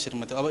 श्रीमान अथवा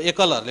श्रीमती। अब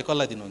एकलहरूले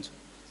कसलाई दिनुहुन्छ?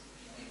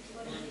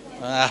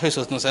 आफै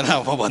सोच्नु छैन,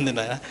 म भन्दिनँ,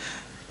 होइन।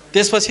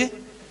 त्यसपछि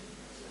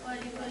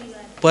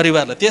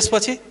परिवारलाई,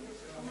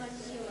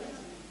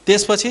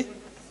 त्यसपछि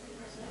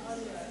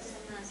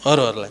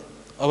अरूहरूलाई।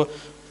 अब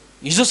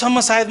हिजोसम्म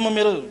सायद म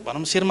मेरो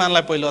भनौँ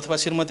श्रीमानलाई पहिलो अथवा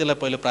श्रीमतीलाई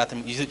पहिलो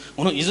प्राथमिक,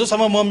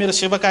 हिजोसम्म म मेरो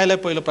सेवकाईलाई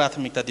पहिलो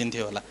प्राथमिकता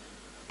दिन्थेँ होला।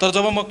 तर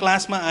जब म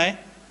क्लासमा आएँ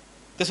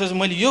त्यसपछि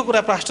मैले यो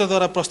कुरा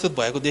पास्टरद्वारा प्रस्तुत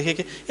भएको देखेँ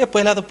कि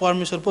पहिला त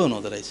परमेश्वर पो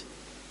हुनुहुँदो रहेछ,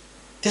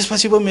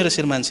 त्यसपछि पो मेरो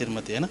श्रीमान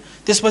श्रीमती, होइन,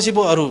 त्यसपछि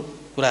पो अरू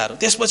कुराहरू,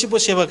 त्यसपछि पो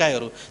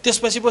सेवकाईहरू,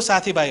 त्यसपछि पो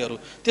साथीभाइहरू,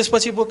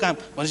 त्यसपछि पो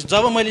काम। भनेपछि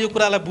जब मैले यो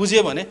कुरालाई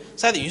बुझेँ भने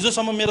सायद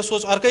हिजोसम्म मेरो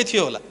सोच अर्कै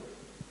थियो होला।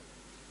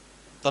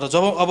 तर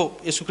जब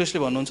अब येशू ख्रीष्टले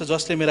भन्नुहुन्छ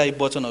जसले मेरा यी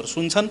वचनहरू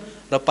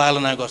सुन्छन् र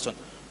पालना गर्छन्,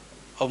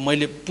 अब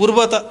मैले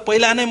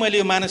पहिला नै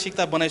मैले यो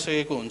मानसिकता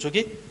बनाइसकेको हुन्छु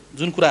कि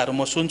जुन कुराहरू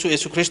म सुन्छु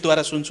येशू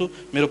ख्रीष्टद्वारा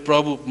सुन्छु, मेरो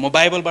प्रभु म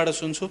बाइबलबाट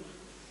सुन्छु,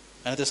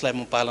 होइन, त्यसलाई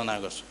म पालना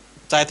गर्छु,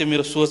 चाहे त्यो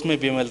मेरो सोचमै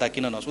बेमेलता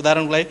किन नहोस्।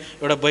 उदाहरणको लागि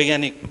एउटा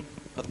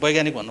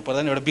वैज्ञानिक भन्नु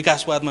पर्दैन, एउटा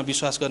विकासवादमा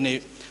विश्वास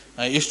गर्ने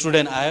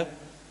स्टुडेन्ट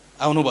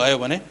आउनुभयो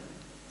भने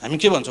हामी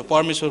के भन्छौँ?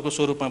 परमेश्वरको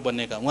स्वरूपमा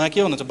बनिएका। उहाँ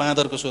के भन्नुहुन्छ?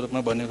 बाँदरको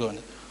स्वरूपमा बनेको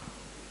भने।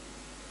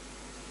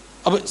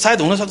 अब सायद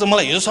हुनसक्छ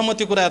मलाई हिजोसम्म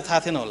त्यो कुराहरू थाहा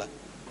थिएन होला,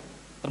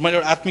 तर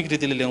मैले एउटा आत्मिक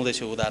रीतिले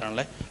ल्याउँदैछु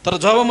उदाहरणलाई। तर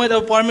जब मैले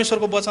अब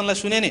परमेश्वरको वचनलाई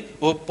सुने नि,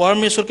 हो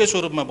परमेश्वरकै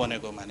स्वरूपमा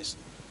बनेको मानिस।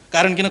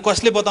 कारण किन?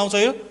 कसले बताउँछ?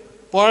 यो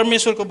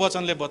परमेश्वरको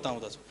वचनले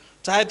बताउँदछ।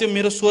 चाहे त्यो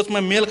मेरो सोचमा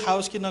मेल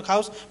खाओस् कि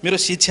नखाओस्, मेरो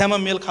शिक्षामा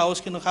मेल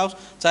खाओस् कि नखाओस्,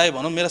 चाहे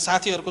भनौँ मेरो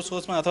साथीहरूको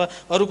सोचमा अथवा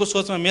अरूको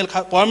सोचमा मेल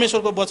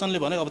परमेश्वरको वचनले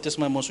भने अब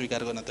त्यसमा म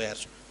स्वीकार गर्न तयार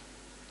छु।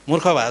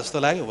 मूर्ख भए जस्तो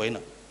लाग्यो? होइन,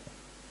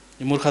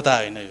 यो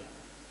मूर्खता होइन, यो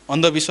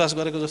अन्धविश्वास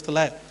गरेको जस्तो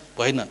लाग्यो?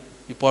 होइन,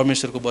 यो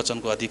परमेश्वरको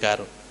वचनको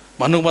अधिकार हो।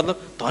 भन्नुको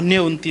मतलब धन्य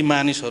हुन् ती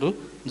मानिसहरू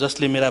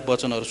जसले मेरा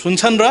वचनहरू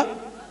सुन्छन् र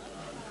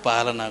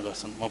पालना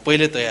गर्छन्। म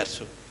पहिले तयार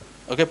छु।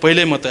 ओके,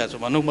 पहिल्यै म तयार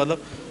छु। भन्नुको मतलब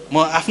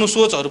म आफ्नो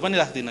सोचहरू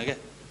पनि राख्दिनँ क्या।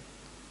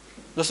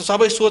 जस्तो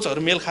सबै सोचहरू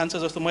मेल खान्छ,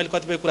 जस्तो मैले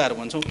कतिपय कुराहरू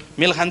भन्छु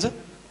मेल खान्छ,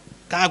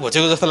 कहाँ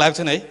घोचेको जस्तो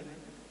लाग्छ नि, है।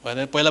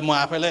 भने पहिला म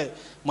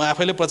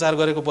आफैले प्रचार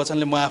गरेको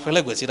वचनले म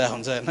आफैलाई घोचिरहेको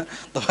हुन्छ, होइन।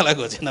 तपाईँलाई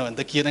घोचेन भने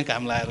त के नै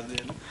काम लागेर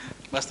होइन,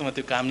 वास्तवमा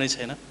त्यो काम नै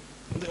छैन।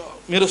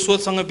 मेरो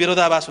सोचसँग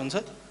विरोधाभास हुन्छ।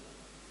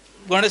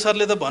 गणेश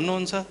सरले त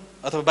भन्नुहुन्छ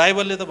अथवा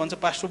बाइबलले त भन्छ,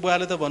 पास्टर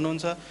बुवाले त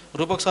भन्नुहुन्छ,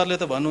 रूपक सरले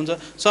त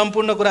भन्नुहुन्छ,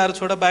 सम्पूर्ण कुराहरू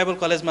छोड बाइबल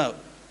कलेजमा हो।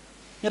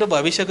 मेरो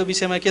भविष्यको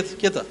विषयमा के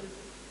त?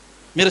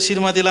 मेरो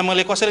श्रीमतीलाई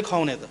मैले कसरी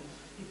खुवाउने त?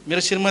 मेरो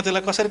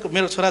श्रीमतीलाई कसरी,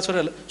 मेरो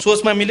छोराछोरीहरूलाई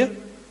सोचमा मिल्छ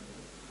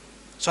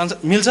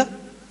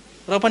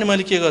र पनि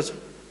मैले के गर्छु?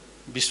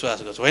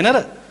 विश्वास गर्छु, होइन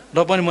र? र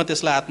पनि म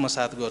त्यसलाई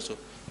आत्मसात गर्छु।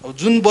 अब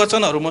जुन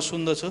वचनहरू म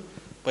सुन्दछु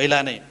पहिला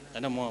नै,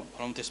 होइन, म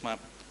भनौँ त्यसमा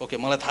ओके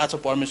मलाई थाहा छ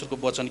परमेश्वरको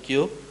वचन के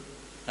हो,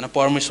 होइन,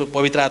 परमेश्वर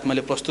पवित्र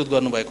आत्माले प्रस्तुत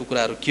गर्नुभएको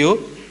कुराहरू के हो।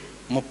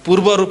 म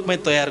पूर्व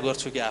रूपमै तयार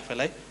गर्छु कि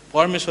आफैलाई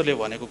परमेश्वरले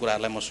भनेको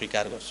कुराहरूलाई म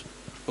स्वीकार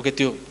गर्छु। ओके,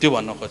 त्यो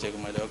भन्न खोजेको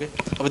मैले। ओके,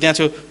 अब त्यहाँ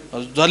चाहिँ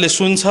जसले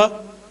सुन्छ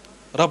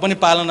र पनि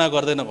पालना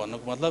गर्दैन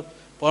भन्नुको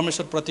मतलब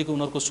परमेश्वरप्रतिको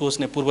उनीहरूको सोच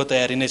नै पूर्व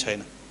तयारी नै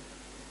छैन।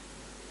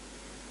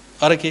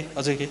 अरे के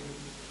अझै के?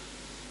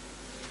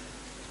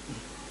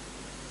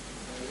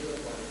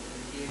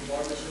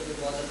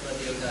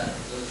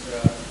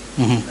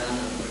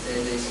 जानुपर्छ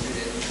एज ए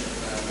स्टुडेन्ट,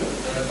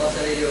 तर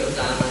कसरी यो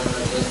चाहना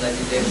जसलाई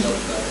चाहिँ डेभलप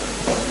गरेर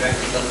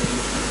प्र्याक्टिकल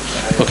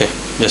ओके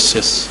यस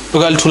यस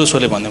ओके अलिक ठुलो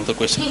स्वरले भन्दै त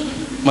क्वेसन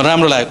म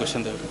राम्रो लागेको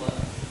क्वेसन त्यो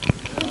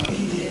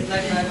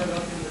यसलाई ड्राइभर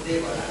गर्नु त्यही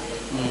भएर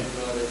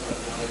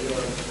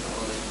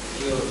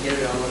यो के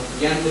अरे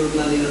ज्ञानको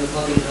रूपमा लिन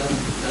सकिन्छ,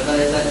 तर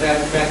यसलाई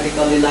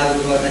प्र्याक्टिकल्ली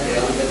लागू गर्दाखेरि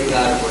अलिकति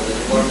गाह्रो पर्छ।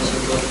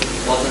 परमेश्वरको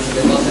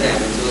वचनले कसरी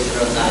हामी जोस र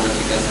चाहना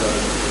विकास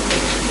गर्नु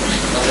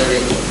कसरी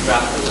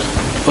प्राप्त हुन्छ।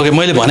 ओके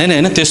मैले भने नि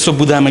होइन तेस्रो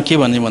बुदामा के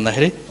भन्ने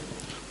भन्दाखेरि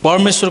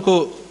परमेश्वरको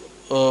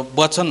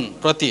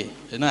वचनप्रति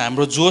होइन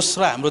हाम्रो जोस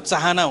र हाम्रो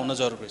चाहना हुन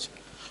जरुरी छ।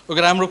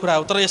 ओके राम्रो कुरा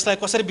हो, तर यसलाई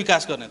कसरी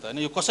विकास गर्ने त होइन,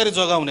 यो कसरी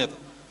जगाउने त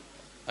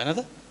होइन त,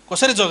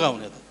 कसरी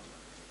जगाउने त,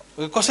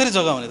 ओके कसरी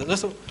जगाउने त।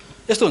 जस्तो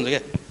यस्तो हुन्छ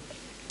क्या,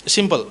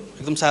 सिम्पल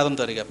एकदम साधारण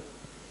तरिकामा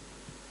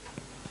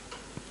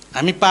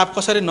हामी पाप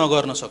कसरी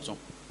नगर्न सक्छौँ?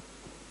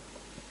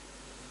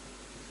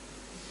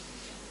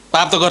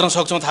 पाप त गर्न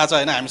सक्छौँ थाहा छ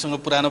होइन, हामीसँग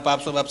पुरानो पाप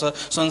स्वभाव छ,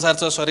 संसार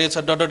छ, शरीर छ,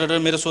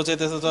 डट मेरो सोचे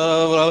त्यस्तो छ,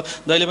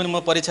 जहिले पनि म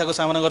परीक्षाको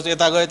सामना गर्छु,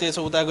 यता गएँ त्यही छ,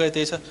 उता गएँ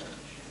त्यही छ।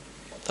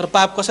 तर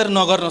पाप कसरी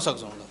नगर्न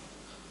सक्छौँ त?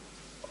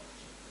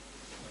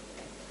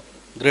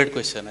 ग्रेट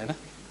क्वेसन होइन,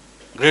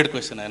 ग्रेट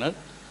क्वेसन होइन।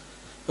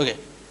 ओके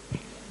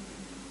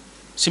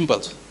सिम्पल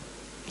छ,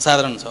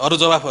 साधारण छ, अरू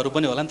जवाफहरू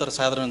पनि होला नि, तर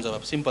साधारण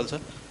जवाफ सिम्पल छ।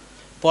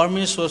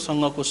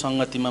 परमेश्वरसँगको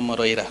सङ्गतिमा म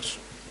रहिरहेको छु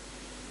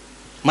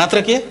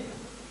मात्र। के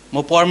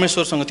म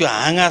परमेश्वरसँग त्यो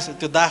हाँगा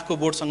त्यो दागको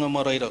बोटसँग म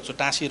रहिरहेको छु,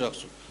 टाँसिरहेको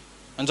छु।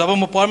 अनि जब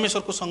म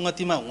परमेश्वरको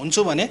सङ्गतिमा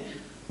हुन्छु भने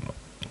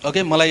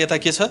ओके मलाई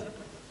यता के छ,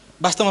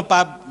 वास्तवमा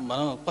पाप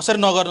भनौँ कसरी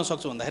नगर्न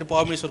सक्छु भन्दाखेरि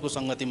परमेश्वरको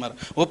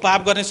सङ्गतिमा हो। पाप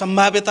गर्ने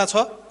सम्भाव्यता छ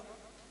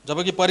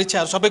जबकि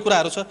परीक्षाहरू सबै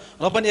कुराहरू छ,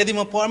 र पनि यदि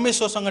म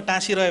परमेश्वरसँग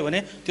टाँसिरह्यो भने,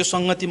 त्यो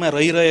सङ्गतिमा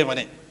रहिरह्यो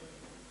भने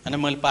अनि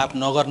मैले पाप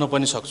नगर्न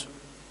पनि सक्छु,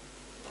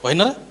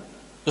 होइन र?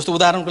 जस्तो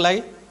उदाहरणको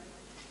लागि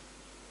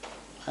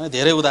होइन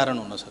धेरै उदाहरण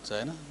हुनसक्छ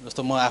होइन,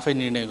 जस्तो म आफै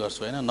निर्णय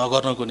गर्छु होइन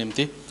नगर्नको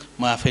निम्ति,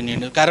 म आफै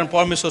निर्णय, कारण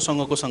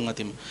परमेश्वरसँगको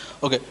सङ्गतिमा।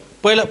 ओके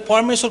पहिला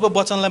परमेश्वरको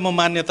वचनलाई म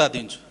मान्यता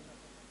दिन्छु।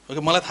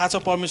 ओके मलाई थाहा छ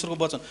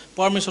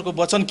परमेश्वरको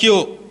वचन के हो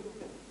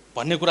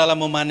भन्ने कुरालाई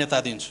म मान्यता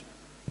दिन्छु।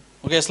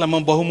 ओके यसलाई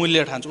म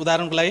बहुमूल्य ठान्छु।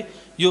 उदाहरणको लागि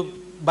यो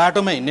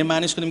बाटोमा हिँड्ने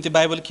मानिसको निम्ति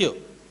बाइबल के हो?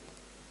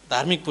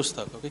 धार्मिक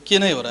पुस्तक हो के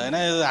नै हो र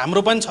होइन?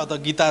 हाम्रो पनि छ त,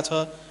 गीता छ,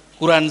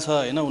 कुरान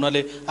छ होइन,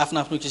 उनीहरूले आफ्नो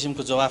आफ्नो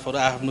किसिमको जवाफहरू,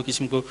 आफ्नो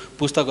किसिमको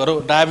पुस्तकहरू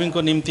डार्विनको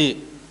निम्ति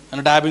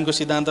होइन, डार्विनको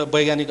सिद्धान्त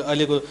वैज्ञानिक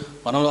अहिलेको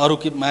भनौँ अरू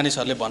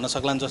मानिसहरूले भन्न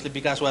सक्लान् जसले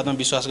विकासवादमा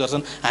विश्वास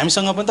गर्छन्,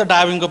 हामीसँग पनि त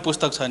डार्विनको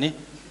पुस्तक छ नि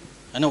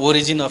होइन,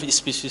 ओरिजिन अफ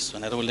स्पिसिस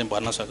भनेर उसले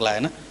भन्न सक्ला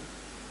होइन,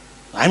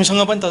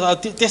 हामीसँग पनि त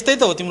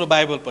त्यस्तै त हो तिम्रो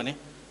बाइबल पनि।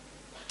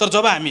 तर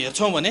जब हामी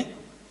हेर्छौँ भने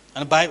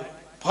अनि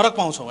फरक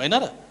पाउँछौँ होइन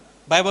र?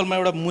 बाइबलमा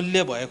एउटा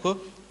मूल्य भएको,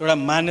 एउटा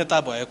मान्यता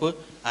भएको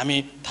हामी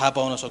थाहा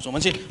पाउन सक्छौँ।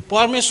 भनेपछि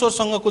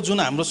परमेश्वरसँगको जुन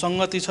हाम्रो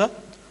सङ्गति छ,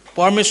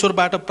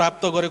 परमेश्वरबाट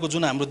प्राप्त गरेको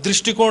जुन हाम्रो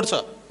दृष्टिकोण छ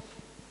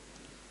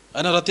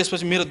होइन, र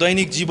त्यसपछि मेरो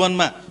दैनिक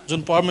जीवनमा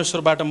जुन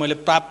परमेश्वरबाट मैले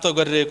प्राप्त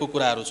गरिरहेको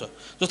कुराहरू छ।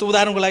 जस्तो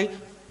उदाहरणको लागि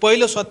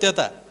पहिलो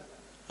सत्यता,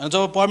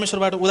 जब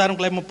परमेश्वरबाट,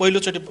 उदाहरणको लागि म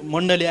पहिलोचोटि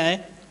मण्डली आएँ,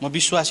 म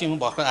विश्वासी हुँ,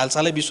 भर्खर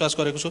हालसालै विश्वास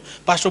गरेको छु,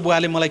 पास्टर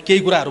बुवाले मलाई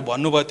केही कुराहरू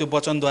भन्नुभयो त्यो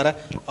वचनद्वारा,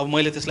 अब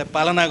मैले त्यसलाई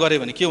पालना गरेँ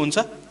भने के हुन्छ?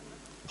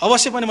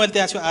 अवश्य पनि मैले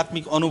त्यहाँ चाहिँ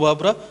आत्मिक अनुभव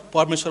र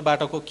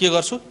परमेश्वरबाटको के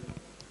गर्छु?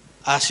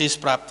 आशिष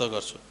प्राप्त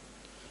गर्छु।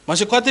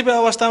 भनेपछि कतिपय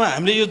अवस्थामा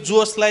हामीले यो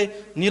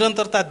जोसलाई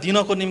निरन्तरता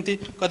दिनको निम्ति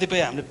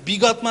कतिपय हामीले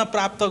विगतमा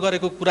प्राप्त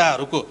गरेको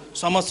कुराहरूको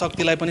समझ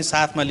शक्तिलाई पनि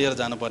साथमा लिएर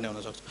जानुपर्ने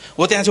हुनसक्छ।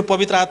 हो त्यहाँ चाहिँ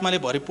पवित्र आत्माले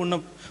भरिपूर्ण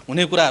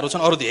हुने कुराहरू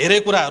छन्, अरू धेरै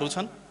कुराहरू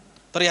छन्,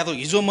 तर या त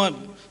हिजो म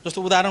जस्तो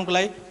उदाहरणको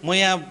लागि म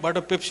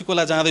यहाँबाट पेप्सी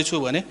कोला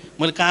जाँदैछु भने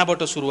मैले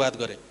कहाँबाट सुरुवात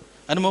गरेँ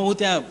अनि म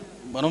त्यहाँ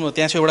भनौँ न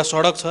त्यहाँ चाहिँ एउटा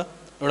सडक छ,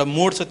 एउटा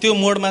मोड छ, त्यो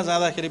मोडमा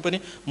जाँदाखेरि पनि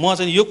म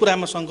चाहिँ यो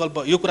कुरामा सङ्कल्प,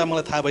 यो कुरा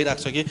मलाई थाहा भइरहेको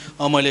छ कि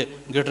मैले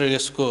ग्रेटर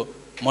यसको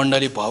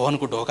मण्डली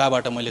भवनको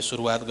ढोकाबाट मैले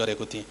सुरुवात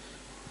गरेको थिएँ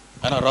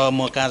होइन, र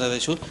म कहाँ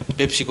जाँदैछु?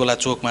 पेप्सी कोला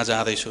चोकमा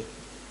जाँदैछु।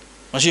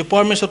 भनेपछि यो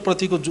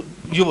परमेश्वरप्रतिको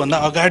योभन्दा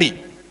अगाडि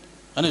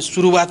होइन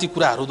सुरुवाती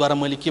कुराहरूद्वारा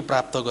मैले के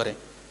प्राप्त गरेँ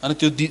अनि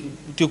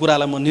त्यो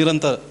कुरालाई म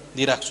निरन्तर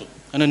दिइराख्छु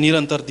होइन,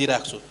 निरन्तर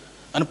दिइराख्छु।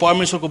 अनि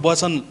परमेश्वरको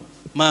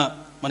वचनमा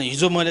माने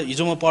हिजो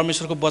म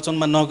परमेश्वरको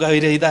वचनमा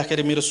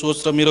नगहिरहँदाखेरि मेरो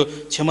सोच र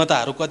मेरो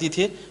क्षमताहरू कति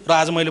थिए, र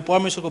आज मैले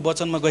परमेश्वरको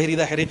वचनमा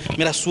गहिरिँदाखेरि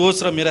मेरा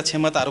सोच र मेरा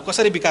क्षमताहरू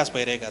कसरी विकास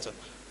भइरहेका छन्।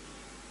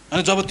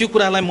 अनि जब त्यो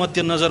कुरालाई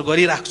मध्यनजर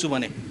गरिराख्छु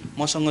भने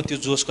मसँग त्यो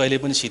जोस कहिले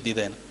पनि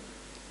सिद्धिँदैन,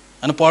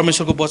 अनि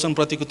परमेश्वरको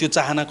वचनप्रतिको त्यो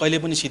चाहना कहिले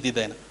पनि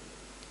सिद्धिँदैन।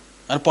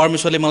 अनि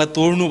परमेश्वरले मलाई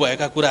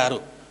तोड्नुभएका कुराहरू,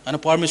 अनि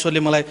परमेश्वरले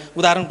मलाई,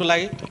 उदाहरणको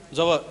लागि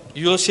जब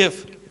योसेफ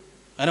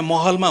होइन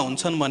महलमा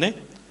हुन्छन्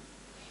भने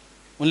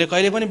उनले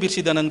कहिले पनि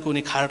बिर्सिँदैनन् कि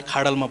उनी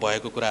खाडलमा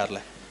भएको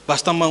कुराहरूलाई।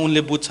 वास्तवमा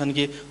उनले बुझ्छन्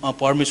कि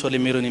परमेश्वरले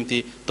मेरो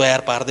निम्ति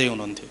तयार पार्दै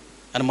हुनुहुन्थ्यो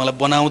अनि मलाई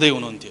बनाउँदै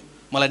हुनुहुन्थ्यो,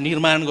 मलाई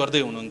निर्माण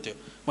गर्दै हुनुहुन्थ्यो।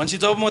 भनेपछि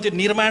जब म त्यो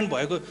निर्माण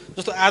भएको,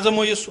 जस्तो आज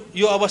म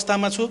यो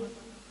अवस्थामा छु,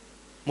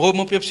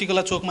 म पेप्सी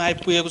कोला चोकमा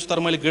आइपुगेको छु, तर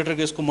मैले ग्रेटर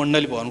गेसको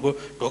मण्डली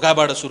भवनको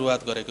ढोकाबाट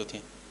सुरुवात गरेको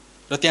थिएँ,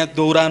 र त्यहाँ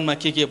दौरानमा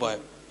के भयो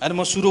होइन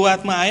म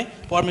सुरुवातमा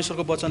आएँ,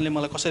 परमेश्वरको वचनले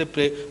मलाई कसरी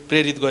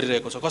प्रेरित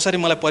गरिरहेको छ, कसरी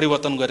मलाई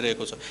परिवर्तन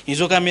गरिरहेको छ,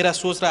 हिजोका मेरा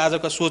सोच र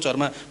आजका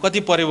सोचहरूमा कति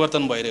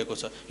परिवर्तन भइरहेको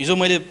छ। हिजो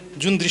मैले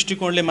जुन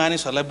दृष्टिकोणले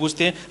मानिसहरूलाई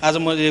बुझ्थेँ, आज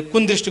मैले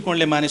कुन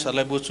दृष्टिकोणले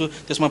मानिसहरूलाई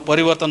बुझ्छु, त्यसमा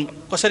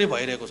परिवर्तन कसरी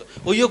भइरहेको छ।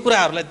 हो यो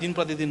कुराहरूलाई दिन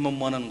प्रतिदिन म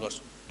मनन गर्छु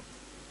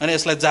अनि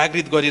यसलाई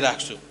जागृत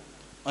गरिराख्छु।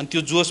 अनि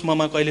त्यो जोस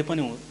ममा कहिले पनि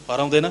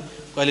हराउँदैन,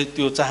 कहिले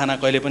त्यो चाहना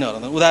कहिले पनि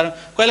हराउँदैन। उदाहरण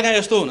कहिलेकाहीँ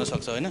यस्तो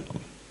हुनसक्छ होइन,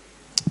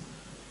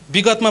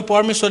 विगतमा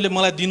परमेश्वरले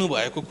मलाई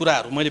दिनुभएको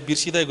कुराहरू मैले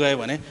बिर्सिँदै गएँ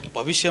भने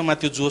भविष्यमा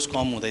त्यो जोस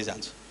कम हुँदै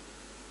जान्छ।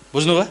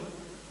 बुझ्नुभयो?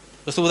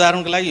 जस्तो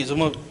उदाहरणको लागि हिजो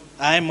म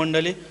आएँ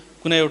मण्डली,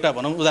 कुनै एउटा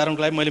भनौँ उदाहरणको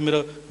लागि मैले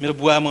मेरो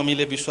बुवा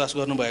मम्मीले विश्वास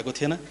गर्नुभएको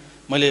थिएन।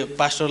 मैले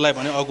पास्टरलाई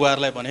भने,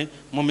 अगुवाहरूलाई भने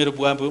म मेरो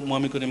बुवा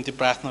मम्मीको निम्ति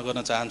प्रार्थना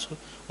गर्न चाहन्छु,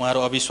 उहाँहरू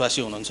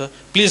अविश्वासी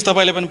हुनुहुन्छ, प्लिज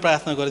तपाईँले पनि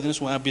प्रार्थना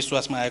गरिदिनुहोस्, उहाँ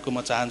विश्वासमा आएको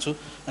म चाहन्छु।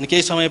 अनि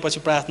केही समयपछि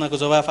प्रार्थनाको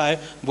जवाफ आयो,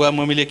 बुवा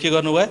मम्मीले के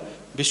गर्नुभयो,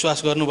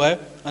 विश्वास गर्नुभयो।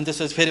 अनि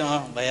त्यसपछि फेरि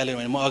भइहाल्यो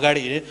भने म अगाडि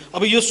हिँडेँ।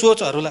 अब यो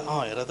सोचहरूलाई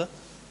हेर त,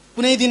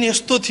 कुनै दिन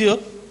यस्तो थियो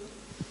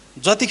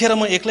जतिखेर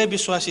म एक्लै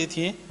विश्वासी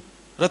थिएँ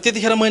र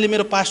त्यतिखेर मैले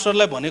मेरो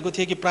पास्टरलाई भनेको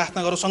थिएँ कि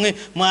प्रार्थना गरौँ,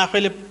 सँगै म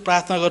आफैले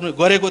प्रार्थना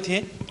गरेको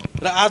थिएँ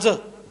र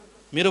आज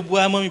मेरो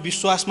बुवा मम्मी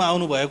विश्वासमा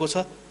आउनुभएको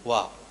छ।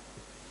 वाह,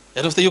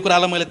 हेर्नुहोस् त, यो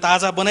कुरालाई मैले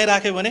ताजा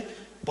बनाइराखेँ भने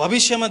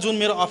भविष्यमा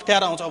जुन मेरो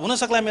अप्ठ्यारो आउँछ,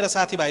 हुनसक्ला मेरा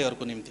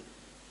साथीभाइहरूको निम्ति,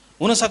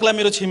 हुनसक्ला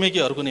मेरो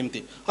छिमेकीहरूको निम्ति,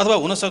 अथवा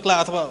हुनसक्ला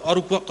अथवा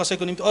अरू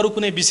कसैको निम्ति, अरू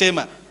कुनै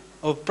विषयमा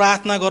अब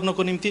प्रार्थना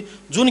गर्नको निम्ति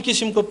जुन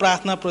किसिमको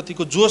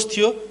प्रार्थनाप्रतिको जोस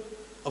थियो,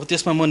 अब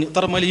त्यसमा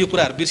तर मैले यो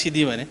कुराहरू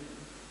बिर्सिदिएँ भने,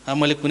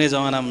 मैले कुनै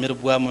जमानामा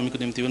मेरो बुवा मम्मीको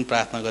निम्ति पनि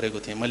प्रार्थना गरेको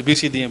थिएँ, मैले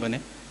बिर्सिदिएँ भने,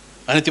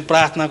 अनि त्यो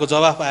प्रार्थनाको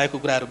जवाफ आएको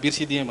कुराहरू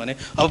बिर्सिदिएँ भने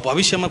अब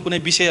भविष्यमा कुनै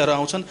विषयहरू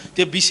आउँछन्,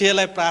 त्यो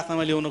विषयलाई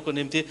प्रार्थनामा ल्याउनको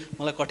निम्ति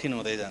मलाई कठिन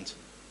हुँदै जान्छ,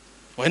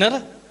 होइन र?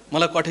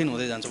 मलाई कठिन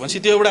हुँदै जान्छ भनेपछि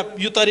त्यो एउटा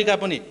यो तरिका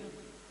पनि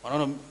भनौँ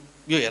न,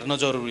 यो हेर्न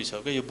जरुरी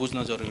छ क्या, यो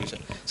बुझ्न जरुरी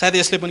छ। सायद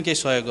यसले पनि केही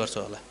सहयोग गर्छ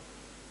होला।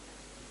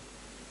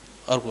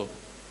 अर्को,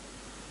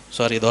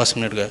 सरी 10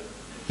 मिनट गयो।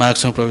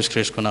 माग्छौँ प्रभु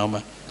ख्रीष्टको नाममा,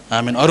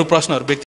 आमेन। अरू प्रश्नहरू